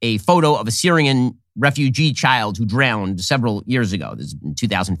after a photo of a Syrian refugee child who drowned several years ago. This is in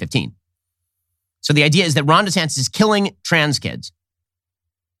 2015. So the idea is that Ron DeSantis is killing trans kids.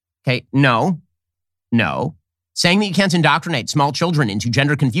 Okay, no. Saying that you can't indoctrinate small children into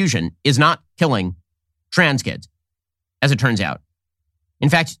gender confusion is not killing trans kids, as it turns out. In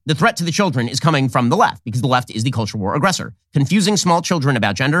fact, the threat to the children is coming from the left because the left is the culture war aggressor. Confusing small children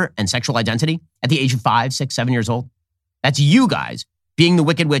about gender and sexual identity at the age of 5, 6, 7 years old. That's you guys being the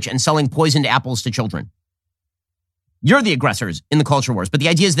wicked witch and selling poisoned apples to children. You're the aggressors in the culture wars. But the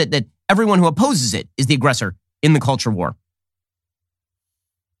idea is that everyone who opposes it is the aggressor in the culture war.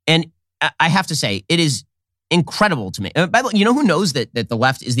 And I have to say, it is incredible to me. By the way, you know who knows that the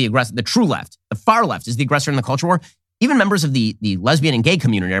left is the aggressor, the true left, the far left is the aggressor in the culture war? Even members of the lesbian and gay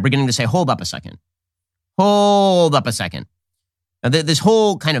community are beginning to say, hold up a second. Hold up a second. Now, this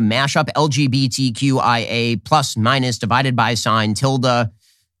whole kind of mashup, LGBTQIA plus minus divided by sign, tilde,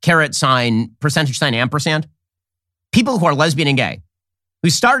 caret sign, percentage sign, ampersand. People who are lesbian and gay,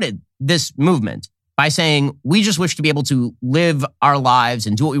 who started this movement by saying, we just wish to be able to live our lives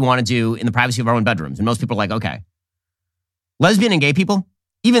and do what we want to do in the privacy of our own bedrooms. And most people are like, okay. Lesbian and gay people,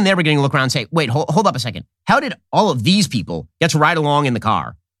 even they're beginning to look around and say, wait, hold up a second. How did all of these people get to ride along in the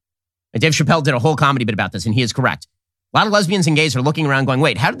car? And Dave Chappelle did a whole comedy bit about this, and he is correct. A lot of lesbians and gays are looking around going,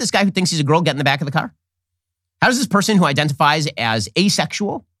 wait, how did this guy who thinks he's a girl get in the back of the car? How does this person who identifies as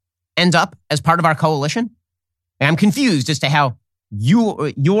asexual end up as part of our coalition? And I'm confused as to how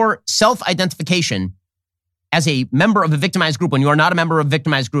your self-identification as a member of a victimized group, when you are not a member of a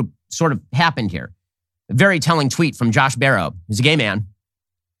victimized group, sort of happened here. A very telling tweet from Josh Barrow, who's a gay man.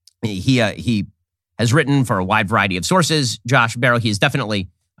 He has written for a wide variety of sources. Josh Barrow, he is definitely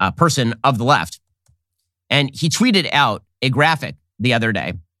a person of the left. And he tweeted out a graphic the other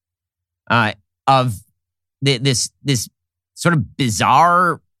day of this sort of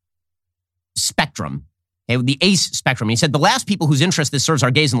bizarre spectrum, the ACE spectrum. He said, the last people whose interest this serves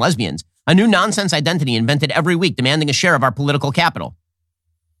are gays and lesbians, a new nonsense identity invented every week demanding a share of our political capital.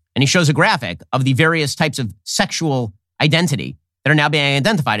 And he shows a graphic of the various types of sexual identity that are now being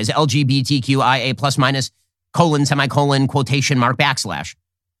identified as LGBTQIA plus minus colon, semicolon, quotation mark, backslash.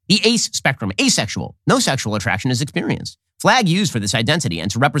 The ACE spectrum, asexual, no sexual attraction is experienced. Flag used for this identity and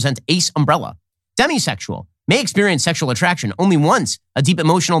to represent ACE umbrella. Demisexual, may experience sexual attraction only once a deep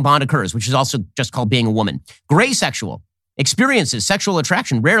emotional bond occurs, which is also just called being a woman. Gray sexual, experiences sexual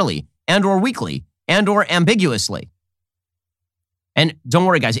attraction rarely and or weakly and or ambiguously. And don't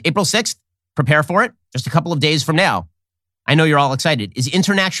worry, guys, April 6th, prepare for it. Just a couple of days from now, I know you're all excited, is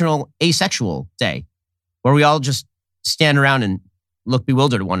International Asexual Day, where we all just stand around and look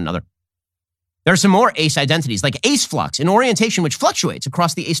bewildered at one another. There are some more ACE identities, like ace flux, an orientation which fluctuates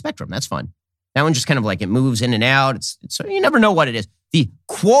across the ACE spectrum. That's fun. That one just kind of like it moves in and out. It's you never know what it is. The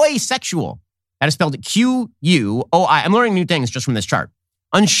quoisexual, that is spelled Q-U-O-I. I'm learning new things just from this chart.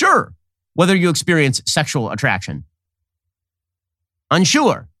 Unsure whether you experience sexual attraction.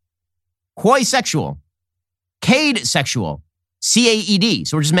 Unsure. Quoisexual. Cade-sexual. C-A-E-D.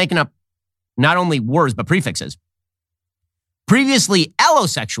 So we're just making up not only words, but prefixes. Previously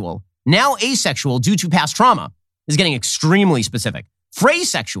allosexual, now asexual due to past trauma. This is getting extremely specific.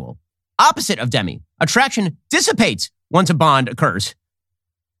 Phrasexual, opposite of demi. Attraction dissipates once a bond occurs.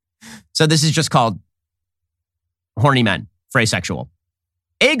 So this is just called horny men, phrasexual.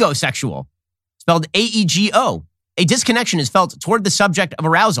 Agosexual, spelled A-E-G-O. A disconnection is felt toward the subject of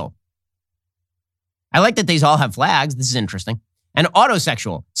arousal. I like that these all have flags. This is interesting. And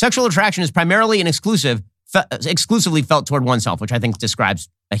autosexual. Sexual attraction is primarily and exclusively felt toward oneself, which I think describes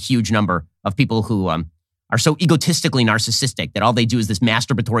a huge number of people who are so egotistically narcissistic that all they do is this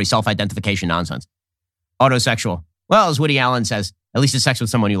masturbatory self-identification nonsense. Autosexual. Well, as Woody Allen says, at least it's sex with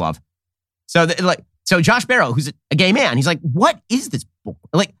someone you love. So Josh Barrow, who's a gay man, he's like, what is this?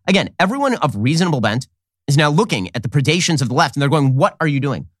 Like, again, everyone of reasonable bent is now looking at the predations of the left and they're going, what are you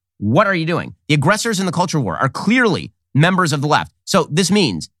doing? What are you doing? The aggressors in the culture war are clearly members of the left. So this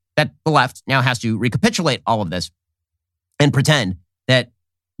means that the left now has to recapitulate all of this and pretend that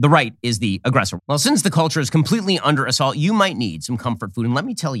the right is the aggressor. Well, since the culture is completely under assault, you might need some comfort food. And let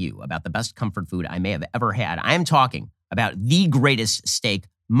me tell you about the best comfort food I may have ever had. I am talking about the greatest steak,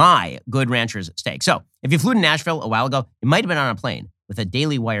 my Good Ranchers steak. So if you flew to Nashville a while ago, you might have been on a plane with a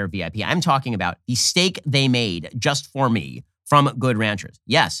Daily Wire VIP. I'm talking about the steak they made just for me from Good Ranchers.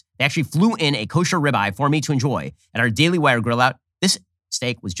 Yes, they actually flew in a kosher ribeye for me to enjoy at our Daily Wire grill out. This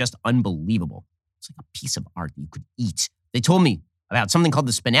steak was just unbelievable. It's like a piece of art that you could eat. They told me about something called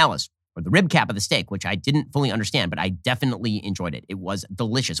the spinalis, or the rib cap of the steak, which I didn't fully understand, but I definitely enjoyed it. It was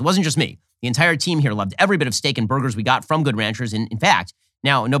delicious. It wasn't just me. The entire team here loved every bit of steak and burgers we got from Good Ranchers. And in fact,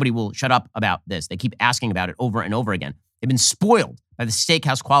 now nobody will shut up about this. They keep asking about it over and over again. They've been spoiled by the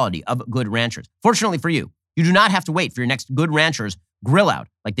steakhouse quality of Good Ranchers. Fortunately for you, you do not have to wait for your next Good Ranchers grill out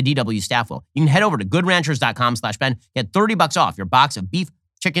like the DW staff will. You can head over to goodranchers.com/Ben, get $30 off your box of beef,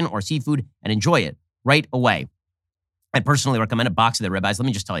 chicken, or seafood, and enjoy it right away. I personally recommend a box of their ribeyes. Let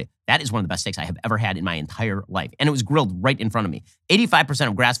me just tell you, that is one of the best steaks I have ever had in my entire life. And it was grilled right in front of me. 85%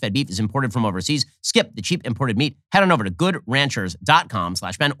 of grass-fed beef is imported from overseas. Skip the cheap imported meat. Head on over to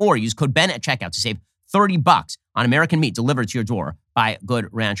goodranchers.com/Ben or use code Ben at checkout to save $30 on American meat delivered to your door by Good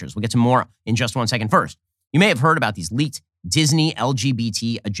Ranchers. We'll get to more in just 1 second. First, you may have heard about these leaked Disney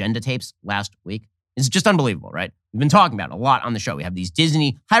LGBT agenda tapes last week. It's just unbelievable, right? We've been talking about it a lot on the show. We have these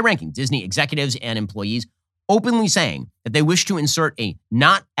high-ranking Disney executives and employees openly saying that they wish to insert a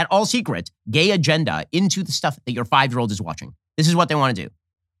not at all secret gay agenda into the stuff that your 5-year-old is watching. This is what they want to do.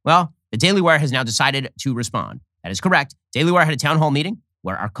 Well, the Daily Wire has now decided to respond. That is correct. Daily Wire had a town hall meeting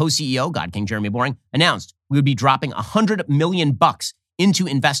where our co-CEO, God King Jeremy Boring, announced we would be dropping $100 million into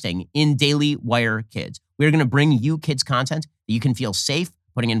investing in Daily Wire Kids. We're going to bring you kids content that you can feel safe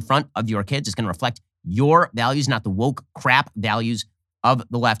putting in front of your kids. It's going to reflect your values, not the woke crap values of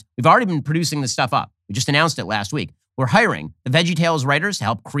the left. We've already been producing this stuff up. We just announced it last week. We're hiring the VeggieTales writers to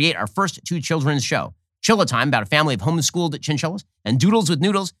help create our first 2 children's show. Chilla Time, about a family of homeschooled chinchillas, and Doodles with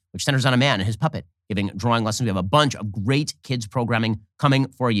Noodles, which centers on a man and his puppet giving drawing lessons. We have a bunch of great kids programming coming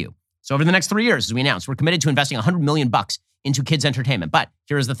for you. So over the next 3 years, as we announced, we're committed to investing $100 million into kids' entertainment. But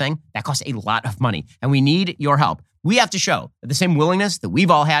here's the thing, that costs a lot of money, and we need your help. We have to show that the same willingness that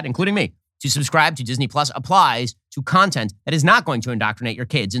we've all had, including me, to subscribe to Disney Plus applies to content that is not going to indoctrinate your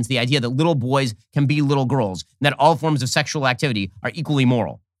kids into the idea that little boys can be little girls and that all forms of sexual activity are equally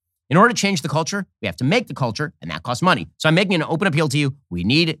moral. In order to change the culture, we have to make the culture, and that costs money. So I'm making an open appeal to you. We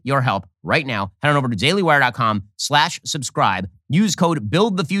need your help right now. Head on over to dailywire.com/subscribe. Use code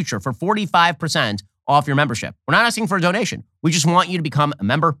BUILDTHEFUTURE for 45% off your membership. We're not asking for a donation. We just want you to become a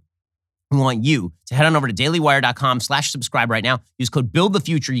member. We want you to head on over to dailywire.com/subscribe right now. Use code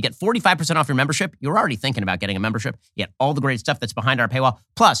BUILDTHEFUTURE. You get 45% off your membership. You're already thinking about getting a membership. You get all the great stuff that's behind our paywall.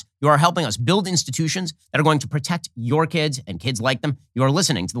 Plus, you are helping us build institutions that are going to protect your kids and kids like them. You are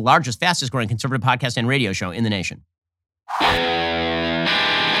listening to the largest, fastest growing conservative podcast and radio show in the nation.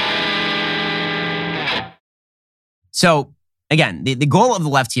 So, again, the goal of the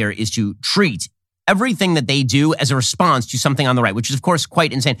left here is to treat everything that they do as a response to something on the right, which is, of course,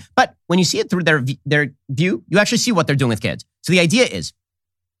 quite insane. But when you see it through their view, you actually see what they're doing with kids. So the idea is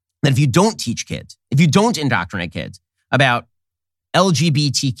that if you don't teach kids, if you don't indoctrinate kids about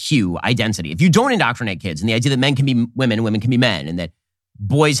LGBTQ identity, if you don't indoctrinate kids in the idea that men can be women, women can be men, and that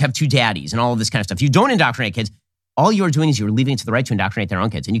boys have 2 daddies and all of this kind of stuff, if you don't indoctrinate kids, all you're doing is you're leaving it to the right to indoctrinate their own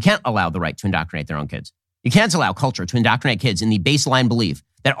kids. And you can't allow the right to indoctrinate their own kids. You can't allow culture to indoctrinate kids in the baseline belief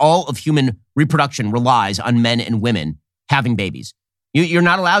that all of human reproduction relies on men and women having babies. You're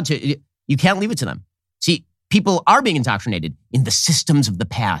not allowed to, you can't leave it to them. See, people are being indoctrinated in the systems of the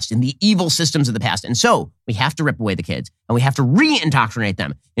past, in the evil systems of the past. And so we have to rip away the kids and we have to re-indoctrinate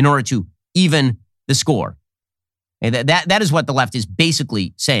them in order to even the score. And that is what the left is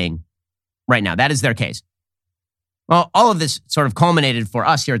basically saying right now. That is their case. Well, all of this sort of culminated for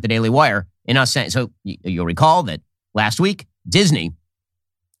us here at the Daily Wire in us saying, so you'll recall that last week, Disney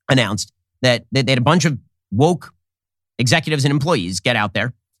announced that they had a bunch of woke executives and employees get out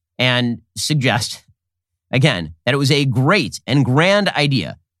there and suggest, again, that it was a great and grand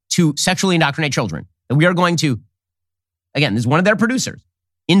idea to sexually indoctrinate children. And we are going to, again, this is one of their producers,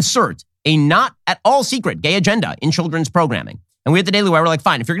 insert a not at all secret gay agenda in children's programming. And we at the Daily Wire were like,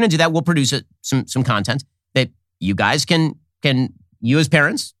 fine, if you're going to do that, we'll produce some content that you guys can, you as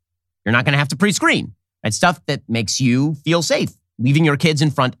parents, you're not going to have to pre-screen. Right? Stuff that makes you feel safe, leaving your kids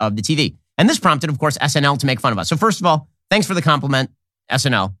in front of the TV. And this prompted, of course, SNL to make fun of us. So first of all, thanks for the compliment,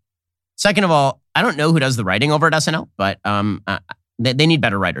 SNL. Second of all, I don't know who does the writing over at SNL, but they need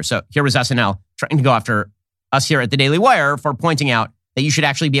better writers. So here was SNL trying to go after us here at the Daily Wire for pointing out that you should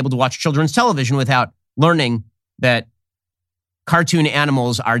actually be able to watch children's television without learning that cartoon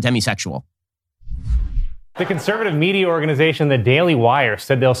animals are demisexual. The conservative media organization The Daily Wire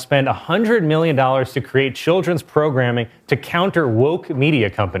said they'll spend $100 million to create children's programming to counter woke media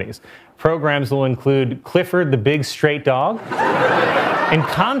companies. Programs will include Clifford the Big Straight Dog,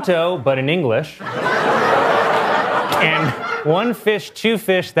 Encanto, but in English, and One Fish, Two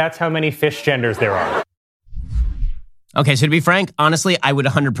Fish, that's how many fish genders there are. Okay, so to be frank, honestly, I would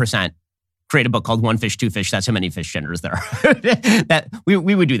 100% create a book called One Fish, Two Fish, that's how many fish genders there are.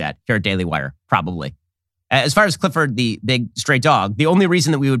 we would do that here at Daily Wire, probably. As far as Clifford the Big Straight Dog, the only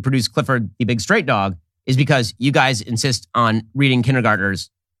reason that we would produce Clifford the Big Straight Dog is because you guys insist on reading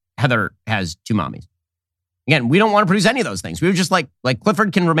kindergartners, Heather has 2 mommies. Again, we don't want to produce any of those things. We were just like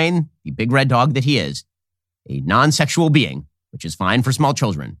Clifford can remain the big red dog that he is, a non-sexual being, which is fine for small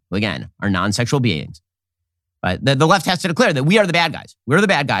children, who again are non-sexual beings. But the left has to declare that we are the bad guys. We're the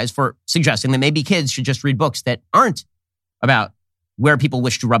bad guys for suggesting that maybe kids should just read books that aren't about where people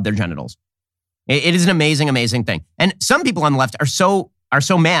wish to rub their genitals. It is an amazing, amazing thing. And some people on the left are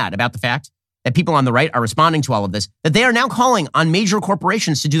so mad about the fact that people on the right are responding to all of this that they are now calling on major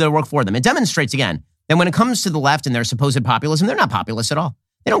corporations to do their work for them. It demonstrates, again, that when it comes to the left and their supposed populism, they're not populist at all.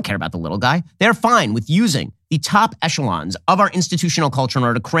 They don't care about the little guy. They're fine with using the top echelons of our institutional culture in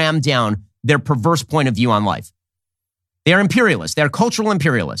order to cram down their perverse point of view on life. They are imperialists. They are cultural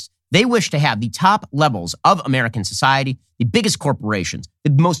imperialists. They wish to have the top levels of American society, the biggest corporations, the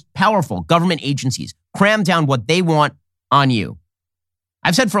most powerful government agencies, cram down what they want on you.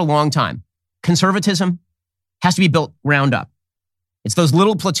 I've said for a long time, conservatism has to be built ground up. It's those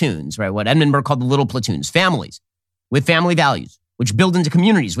little platoons, right? What Edmund Burke called the little platoons, families with family values, which build into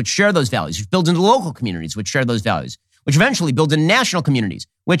communities, which share those values, which build into local communities, which share those values, which eventually build into national communities,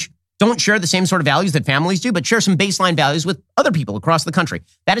 which don't share the same sort of values that families do, but share some baseline values with other people across the country.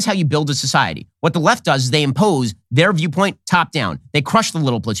 That is how you build a society. What the left does is they impose their viewpoint top down. They crush the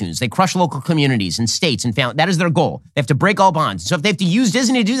little platoons. They crush local communities and states and families. That is their goal. They have to break all bonds. So if they have to use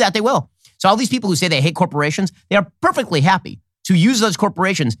Disney to do that, they will. So all these people who say they hate corporations, they are perfectly happy to use those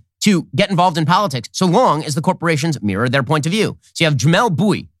corporations to get involved in politics, so long as the corporations mirror their point of view. So you have Jamel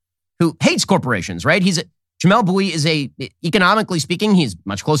Bouie, who hates corporations, right? Jamel Bouie is economically speaking, he's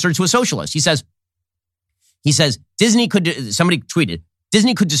much closer to a socialist. He says, somebody tweeted,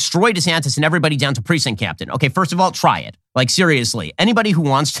 Disney could destroy DeSantis and everybody down to precinct captain. Okay, first of all, try it. Like, seriously, anybody who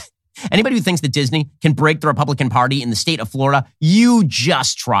thinks that Disney can break the Republican Party in the state of Florida, you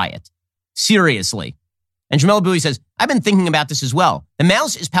just try it. Seriously. And Jamel Bouie says, I've been thinking about this as well. The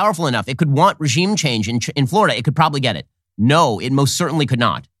mouse is powerful enough. It could want regime change in Florida. It could probably get it. No, it most certainly could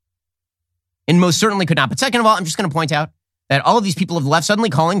not. It most certainly could not. But second of all, I'm just going to point out that all of these people have left suddenly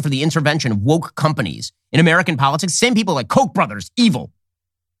calling for the intervention of woke companies in American politics. Same people like Koch brothers, evil.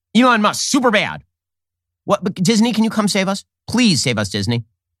 Elon Musk, super bad. What? But Disney, can you come save us? Please save us, Disney.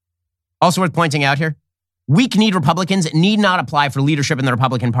 Also worth pointing out here, weak-kneed Republicans need not apply for leadership in the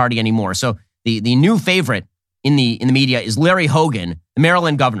Republican Party anymore. So the new favorite in the media is Larry Hogan, the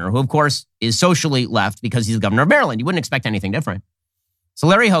Maryland governor, who, of course, is socially left because he's the governor of Maryland. You wouldn't expect anything different. So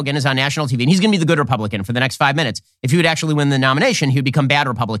Larry Hogan is on national TV, and he's going to be the good Republican for the next 5 minutes. If he would actually win the nomination, he would become bad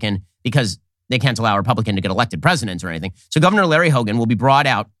Republican because they can't allow a Republican to get elected president or anything. So Governor Larry Hogan will be brought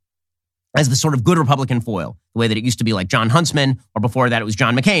out as the sort of good Republican foil, the way that it used to be like John Huntsman, or before that it was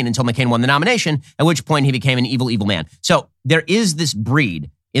John McCain, until McCain won the nomination, at which point he became an evil, evil man. So there is this breed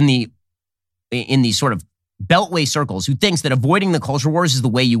in the sort of beltway circles who thinks that avoiding the culture wars is the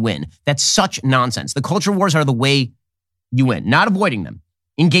way you win. That's such nonsense. The culture wars are the way you win, not avoiding them,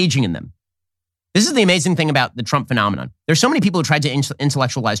 engaging in them. This is the amazing thing about the Trump phenomenon. There's so many people who tried to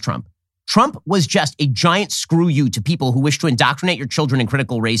intellectualize Trump. Trump was just a giant screw you to people who wish to indoctrinate your children in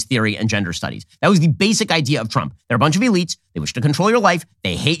critical race theory and gender studies. That was the basic idea of Trump. They're a bunch of elites. They wish to control your life.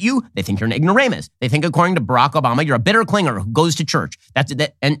 They hate you. They think you're an ignoramus. They think, according to Barack Obama, you're a bitter clinger who goes to church.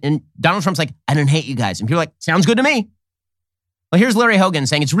 And Donald Trump's like, I don't hate you guys. And people are like, sounds good to me. Well, here's Larry Hogan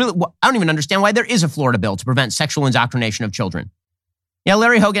saying it's really, I don't even understand why there is a Florida bill to prevent sexual indoctrination of children. Yeah,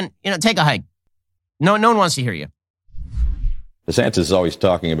 Larry Hogan, take a hike. No one wants to hear you. DeSantis is always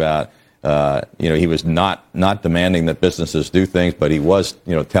talking about, he was not demanding that businesses do things, but he was,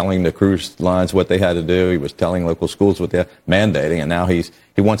 telling the cruise lines what they had to do. He was telling local schools what they had, mandating, and now he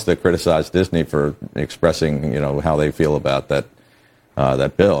wants to criticize Disney for expressing, how they feel about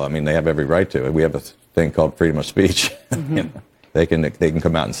that bill. I mean, they have every right to it. We have a thing called freedom of speech. Mm-hmm. They can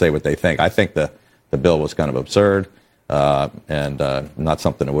come out and say what they think. I think the bill was kind of absurd and not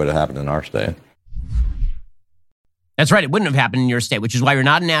something that would have happened in our state. That's right. It wouldn't have happened in your state, which is why you're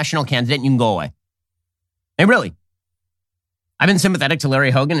not a national candidate and you can go away. And really, I've been sympathetic to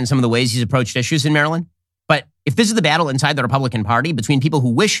Larry Hogan and some of the ways he's approached issues in Maryland. But if this is the battle inside the Republican Party between people who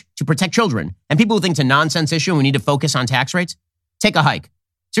wish to protect children and people who think it's a nonsense issue and we need to focus on tax rates, take a hike.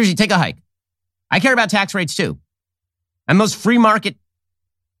 Seriously, take a hike. I care about tax rates too. I'm the most free market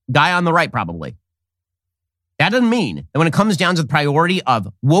guy on the right, probably. That doesn't mean that when it comes down to the priority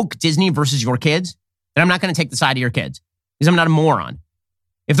of woke Disney versus your kids, that I'm not going to take the side of your kids because I'm not a moron.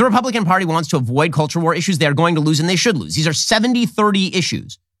 If the Republican Party wants to avoid culture war issues, they're going to lose and they should lose. These are 70-30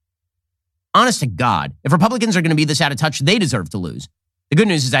 issues. Honest to God, if Republicans are going to be this out of touch, they deserve to lose. The good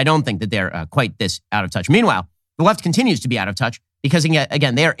news is I don't think that they're quite this out of touch. Meanwhile, the left continues to be out of touch because,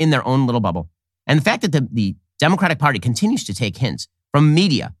 again, they are in their own little bubble. And the fact that the Democratic Party continues to take hints from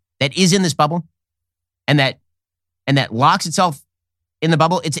media that is in this bubble and that locks itself in the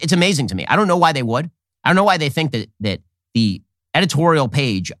bubble, it's amazing to me. I don't know why they would. I don't know why they think that the editorial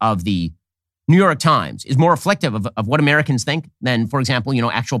page of the New York Times is more reflective of what Americans think than, for example,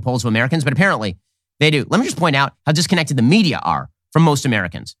 actual polls of Americans. But apparently, They do. Let me just point out how disconnected the media are from most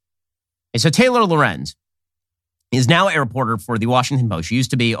Americans. Okay, so Taylor Lorenz is now a reporter for the Washington Post. She used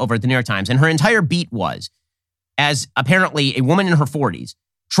to be over at the New York Times, and her entire beat was, as apparently a woman in her 40s,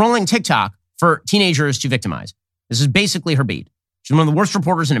 trolling TikTok for teenagers to victimize. This is basically her beat. She's one of the worst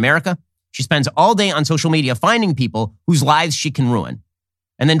reporters in America. She spends all day on social media finding people whose lives she can ruin,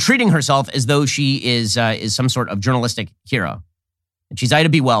 and then treating herself as though she is some sort of journalistic hero. And she's Ida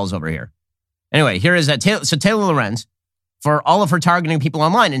B. Wells over here. Anyway, here is Taylor Lorenz, for all of her targeting people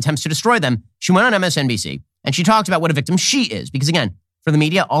online and attempts to destroy them, she went on MSNBC and she talked about what a victim she is. Because again, for the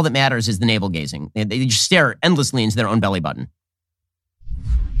media, all that matters is the navel gazing. They just stare endlessly into their own belly button.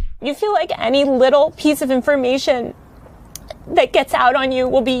 You feel like any little piece of information that gets out on you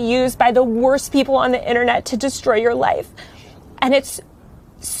will be used by the worst people on the internet to destroy your life. And it's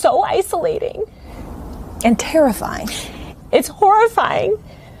so isolating. And terrifying. It's horrifying.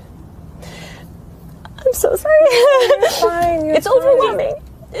 I'm so sorry. You're fine. You're it's overwhelming.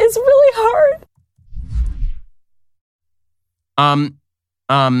 It's really hard.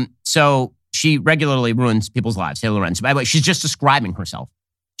 So she regularly ruins people's lives, Taylor Lorenz. By the way, she's just describing herself.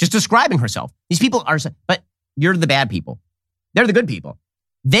 These people are, but you're the bad people. They're the good people.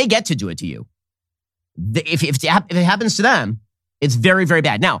 They get to do it to you. If it happens to them, it's very, very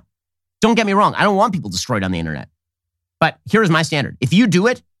bad. Now, don't get me wrong. I don't want people destroyed on the internet. But here's my standard. If you do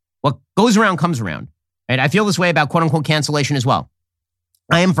it, what goes around comes around. And I feel this way about quote-unquote cancellation as well.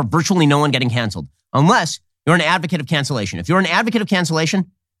 I am for virtually no one getting canceled, unless you're an advocate of cancellation. If you're an advocate of cancellation,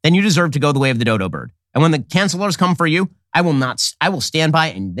 then you deserve to go the way of the dodo bird. And when the cancelers come for you, I will stand by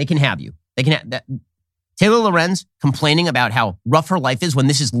and they can have you. They can have that. Taylor Lorenz complaining about how rough her life is when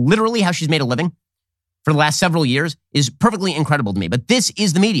this is literally how she's made a living for the last several years is perfectly incredible to me. But this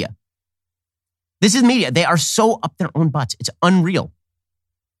is the media. This is media. They are so up their own butts. It's unreal.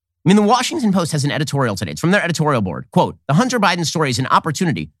 I mean, the Washington Post has an editorial today. It's from their editorial board. Quote, the Hunter Biden story is an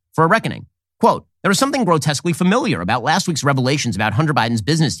opportunity for a reckoning. Quote, there is something grotesquely familiar about last week's revelations about Hunter Biden's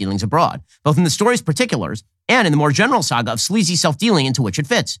business dealings abroad, both in the story's particulars and in the more general saga of sleazy self-dealing into which it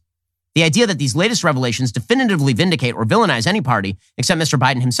fits. The idea that these latest revelations definitively vindicate or villainize any party except Mr.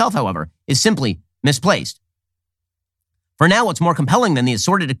 Biden himself, however, is simply misplaced. For now, what's more compelling than the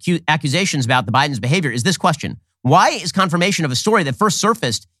assorted accusations about the Biden's behavior is this question. Why is confirmation of a story that first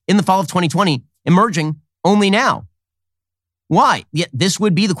surfaced in the fall of 2020 emerging only now? Why? Yet this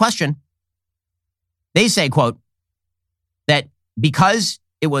would be the question. They say, quote, that because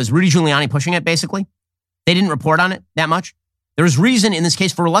it was Rudy Giuliani pushing it, basically, they didn't report on it that much. There is reason in this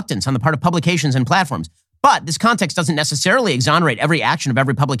case for reluctance on the part of publications and platforms. But this context doesn't necessarily exonerate every action of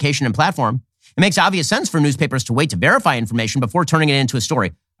every publication and platform. It makes obvious sense for newspapers to wait to verify information before turning it into a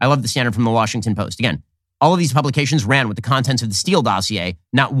story. I love the standard from the Washington Post. Again, all of these publications ran with the contents of the Steele dossier.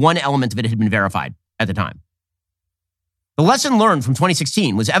 Not one element of it had been verified at the time. The lesson learned from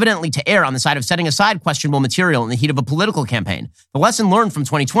 2016 was evidently to err on the side of setting aside questionable material in the heat of a political campaign. The lesson learned from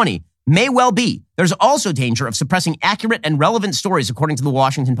 2020 may well be there's also danger of suppressing accurate and relevant stories, according to the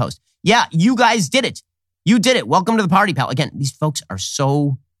Washington Post. Yeah, you guys did it. You did it. Welcome to the party, pal. Again, these folks are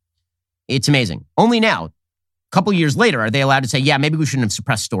so... It's amazing. Only now, a couple years later, are they allowed to say, yeah, maybe we shouldn't have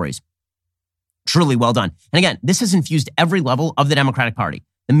suppressed stories. Truly well done. And again, this has infused every level of the Democratic Party.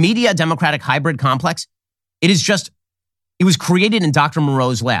 The media Democratic hybrid complex, it was created in Dr.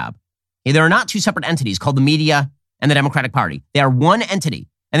 Moreau's lab. Okay, there are not two separate entities called the media and the Democratic Party. They are one entity,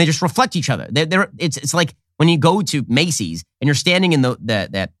 and they just reflect each other. It's like when you go to Macy's and you're standing in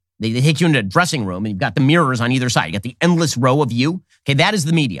they take you into a dressing room and you've got the mirrors on either side. You got the endless row of you. Okay, that is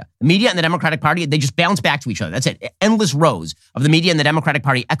the media. The media and the Democratic Party, they just bounce back to each other. That's it. Endless rows of the media and the Democratic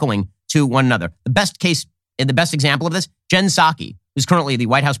Party echoing to one another. The best example of this, Jen Psaki, who's currently the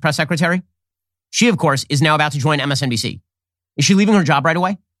White House press secretary. She, of course, is now about to join MSNBC. Is she leaving her job right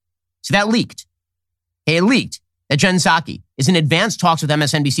away? So that leaked. Okay, it leaked that Jen Psaki is in advanced talks with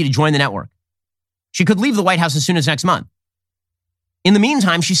MSNBC to join the network. She could leave the White House as soon as next month. In the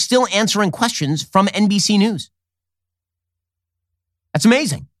meantime, she's still answering questions from NBC News. That's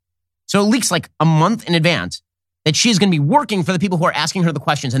amazing. So it leaks like a month in advance that she's going to be working for the people who are asking her the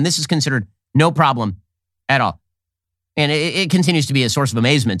questions, and this is considered no problem at all. And it continues to be a source of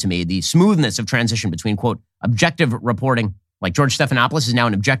amazement to me, the smoothness of transition between, quote, objective reporting, like George Stephanopoulos is now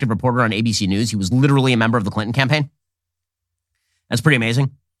an objective reporter on ABC News. He was literally a member of the Clinton campaign. That's pretty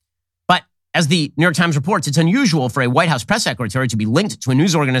amazing. But as the New York Times reports, it's unusual for a White House press secretary to be linked to a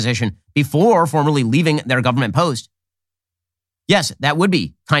news organization before formally leaving their government post. Yes, that would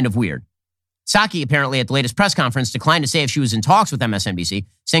be kind of weird. Psaki apparently at the latest press conference declined to say if she was in talks with MSNBC,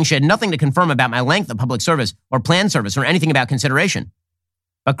 saying she had nothing to confirm about my length of public service or planned service or anything about consideration.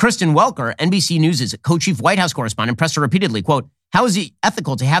 But Kristen Welker, NBC News' co-chief White House correspondent, pressed her repeatedly, quote, how is it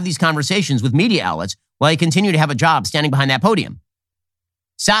ethical to have these conversations with media outlets while you continue to have a job standing behind that podium?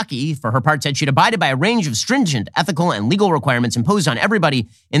 Psaki, for her part, said she'd abided by a range of stringent ethical and legal requirements imposed on everybody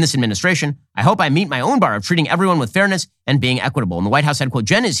in this administration. I hope I meet my own bar of treating everyone with fairness and being equitable. And the White House said, quote,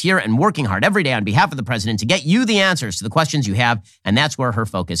 Jen is here and working hard every day on behalf of the president to get you the answers to the questions you have, and that's where her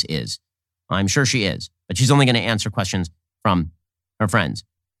focus is. I'm sure she is, but she's only going to answer questions from her friends.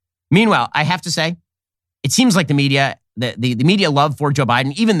 Meanwhile, I have to say, it seems like the media love for Joe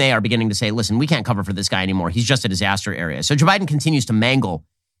Biden, even they are beginning to say, listen, we can't cover for this guy anymore. He's just a disaster area. So Joe Biden continues to mangle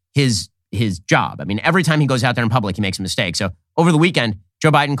his job. I mean, every time he goes out there in public, he makes a mistake. So over the weekend,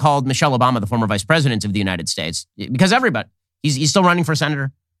 Joe Biden called Michelle Obama, the former vice president of the United States, because everybody, he's still running for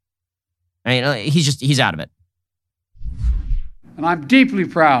senator. I mean, he's out of it. And I'm deeply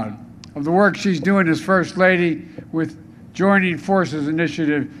proud of the work she's doing as First Lady with Joining Forces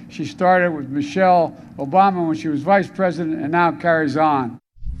initiative. She started with Michelle Obama when she was vice president and now carries on.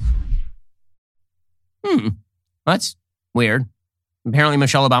 That's weird. Apparently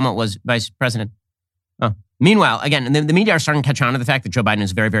Michelle Obama was vice president. Oh. Meanwhile, again, the media are starting to catch on to the fact that Joe Biden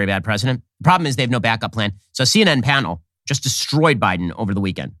is a very, very bad president. The problem is they have no backup plan. So a CNN panel just destroyed Biden over the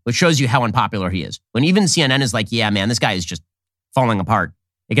weekend, which shows you how unpopular he is. When even CNN is like, yeah, man, this guy is just falling apart.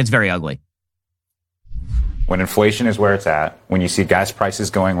 It gets very ugly. When inflation is where it's at, when you see gas prices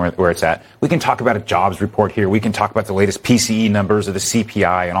going where it's at, we can talk about a jobs report here. We can talk about the latest PCE numbers of the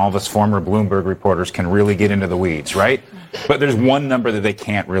CPI, and all of us former Bloomberg reporters can really get into the weeds, right? But there's one number that they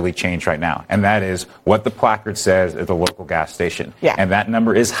can't really change right now, and that is what the placard says at the local gas station. Yeah. And that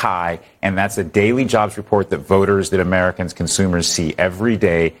number is high, and that's a daily jobs report that voters, that Americans, consumers see every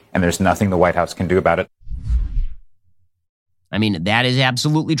day, and there's nothing the White House can do about it. I mean, that is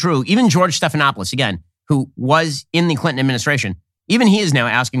absolutely true. Even George Stephanopoulos, again, who was in the Clinton administration, even he is now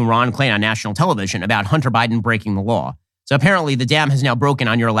asking Ron Klain on national television about Hunter Biden breaking the law. So apparently the dam has now broken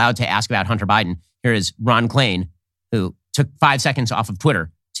on you're allowed to ask about Hunter Biden. Here is Ron Klain, who took 5 seconds off of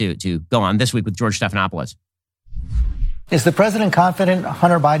Twitter to go on This Week with George Stephanopoulos. Is the president confident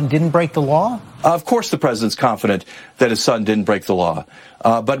Hunter Biden didn't break the law? Of course the president's confident that his son didn't break the law.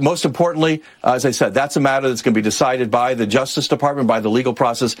 But most importantly, as I said, that's a matter that's going to be decided by the Justice Department, by the legal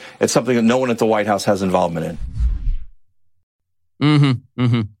process. It's something that no one at the White House has involvement in.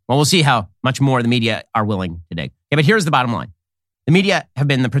 Well, we'll see how much more the media are willing to dig. Yeah, but here's the bottom line. The media have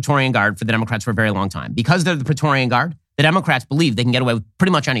been the Praetorian Guard for the Democrats for a very long time. Because they're the Praetorian Guard, the Democrats believe they can get away with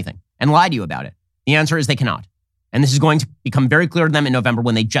pretty much anything and lie to you about it. The answer is they cannot. And this is going to become very clear to them in November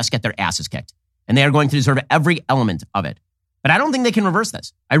when they just get their asses kicked. And they are going to deserve every element of it. But I don't think they can reverse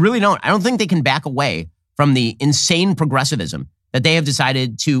this. I really don't. I don't think they can back away from the insane progressivism that they have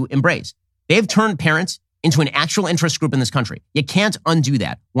decided to embrace. They have turned parents into an actual interest group in this country. You can't undo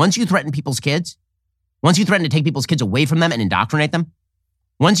that. Once you threaten people's kids, once you threaten to take people's kids away from them and indoctrinate them,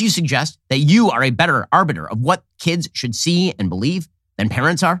 once you suggest that you are a better arbiter of what kids should see and believe than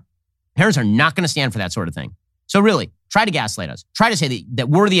parents are not going to stand for that sort of thing. So really, try to gaslight us. Try to say that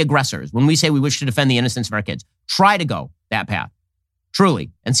we're the aggressors when we say we wish to defend the innocence of our kids. Try to go that path,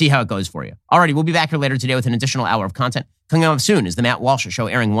 truly, and see how it goes for you. Alrighty, we'll be back here later today with an additional hour of content. Coming up soon is the Matt Walsh Show,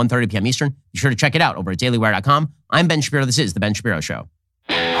 airing 1:30 p.m. Eastern. Be sure to check it out over at dailywire.com. I'm Ben Shapiro. This is The Ben Shapiro Show.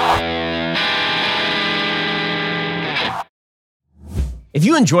 If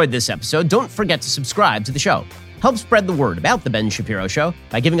you enjoyed this episode, don't forget to subscribe to the show. Help spread the word about The Ben Shapiro Show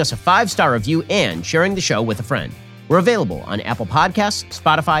by giving us a 5-star review and sharing the show with a friend. We're available on Apple Podcasts,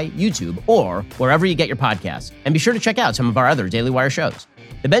 Spotify, YouTube, or wherever you get your podcasts. And be sure to check out some of our other Daily Wire shows.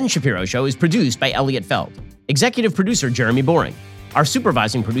 The Ben Shapiro Show is produced by Elliot Feld. Executive producer Jeremy Boring. Our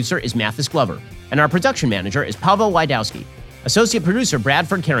supervising producer is Mathis Glover. And our production manager is Pavel Wydowski. Associate producer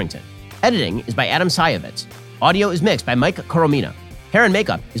Bradford Carrington. Editing is by Adam Sayevitz. Audio is mixed by Mike Coromina. Hair and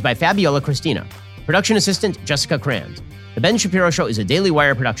makeup is by Fabiola Cristina. Production assistant, Jessica Kranz. The Ben Shapiro Show is a Daily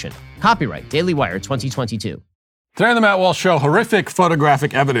Wire production. Copyright Daily Wire 2022. Today on the Matt Walsh Show, horrific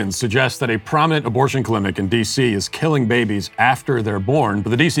photographic evidence suggests that a prominent abortion clinic in D.C. is killing babies after they're born, but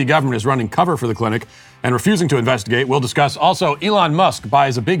the D.C. government is running cover for the clinic and refusing to investigate. We'll discuss also Elon Musk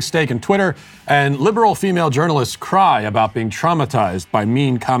buys a big stake in Twitter, and liberal female journalists cry about being traumatized by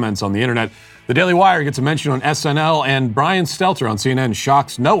mean comments on the internet. The Daily Wire gets a mention on SNL, and Brian Stelter on CNN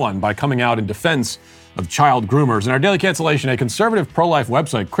shocks no one by coming out in defense of child groomers. In our Daily Cancellation, a conservative pro-life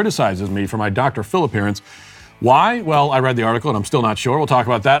website criticizes me for my Dr. Phil appearance. Why? Well, I read the article and I'm still not sure. We'll talk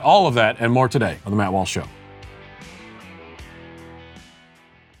about that, all of that, and more today on The Matt Walsh Show.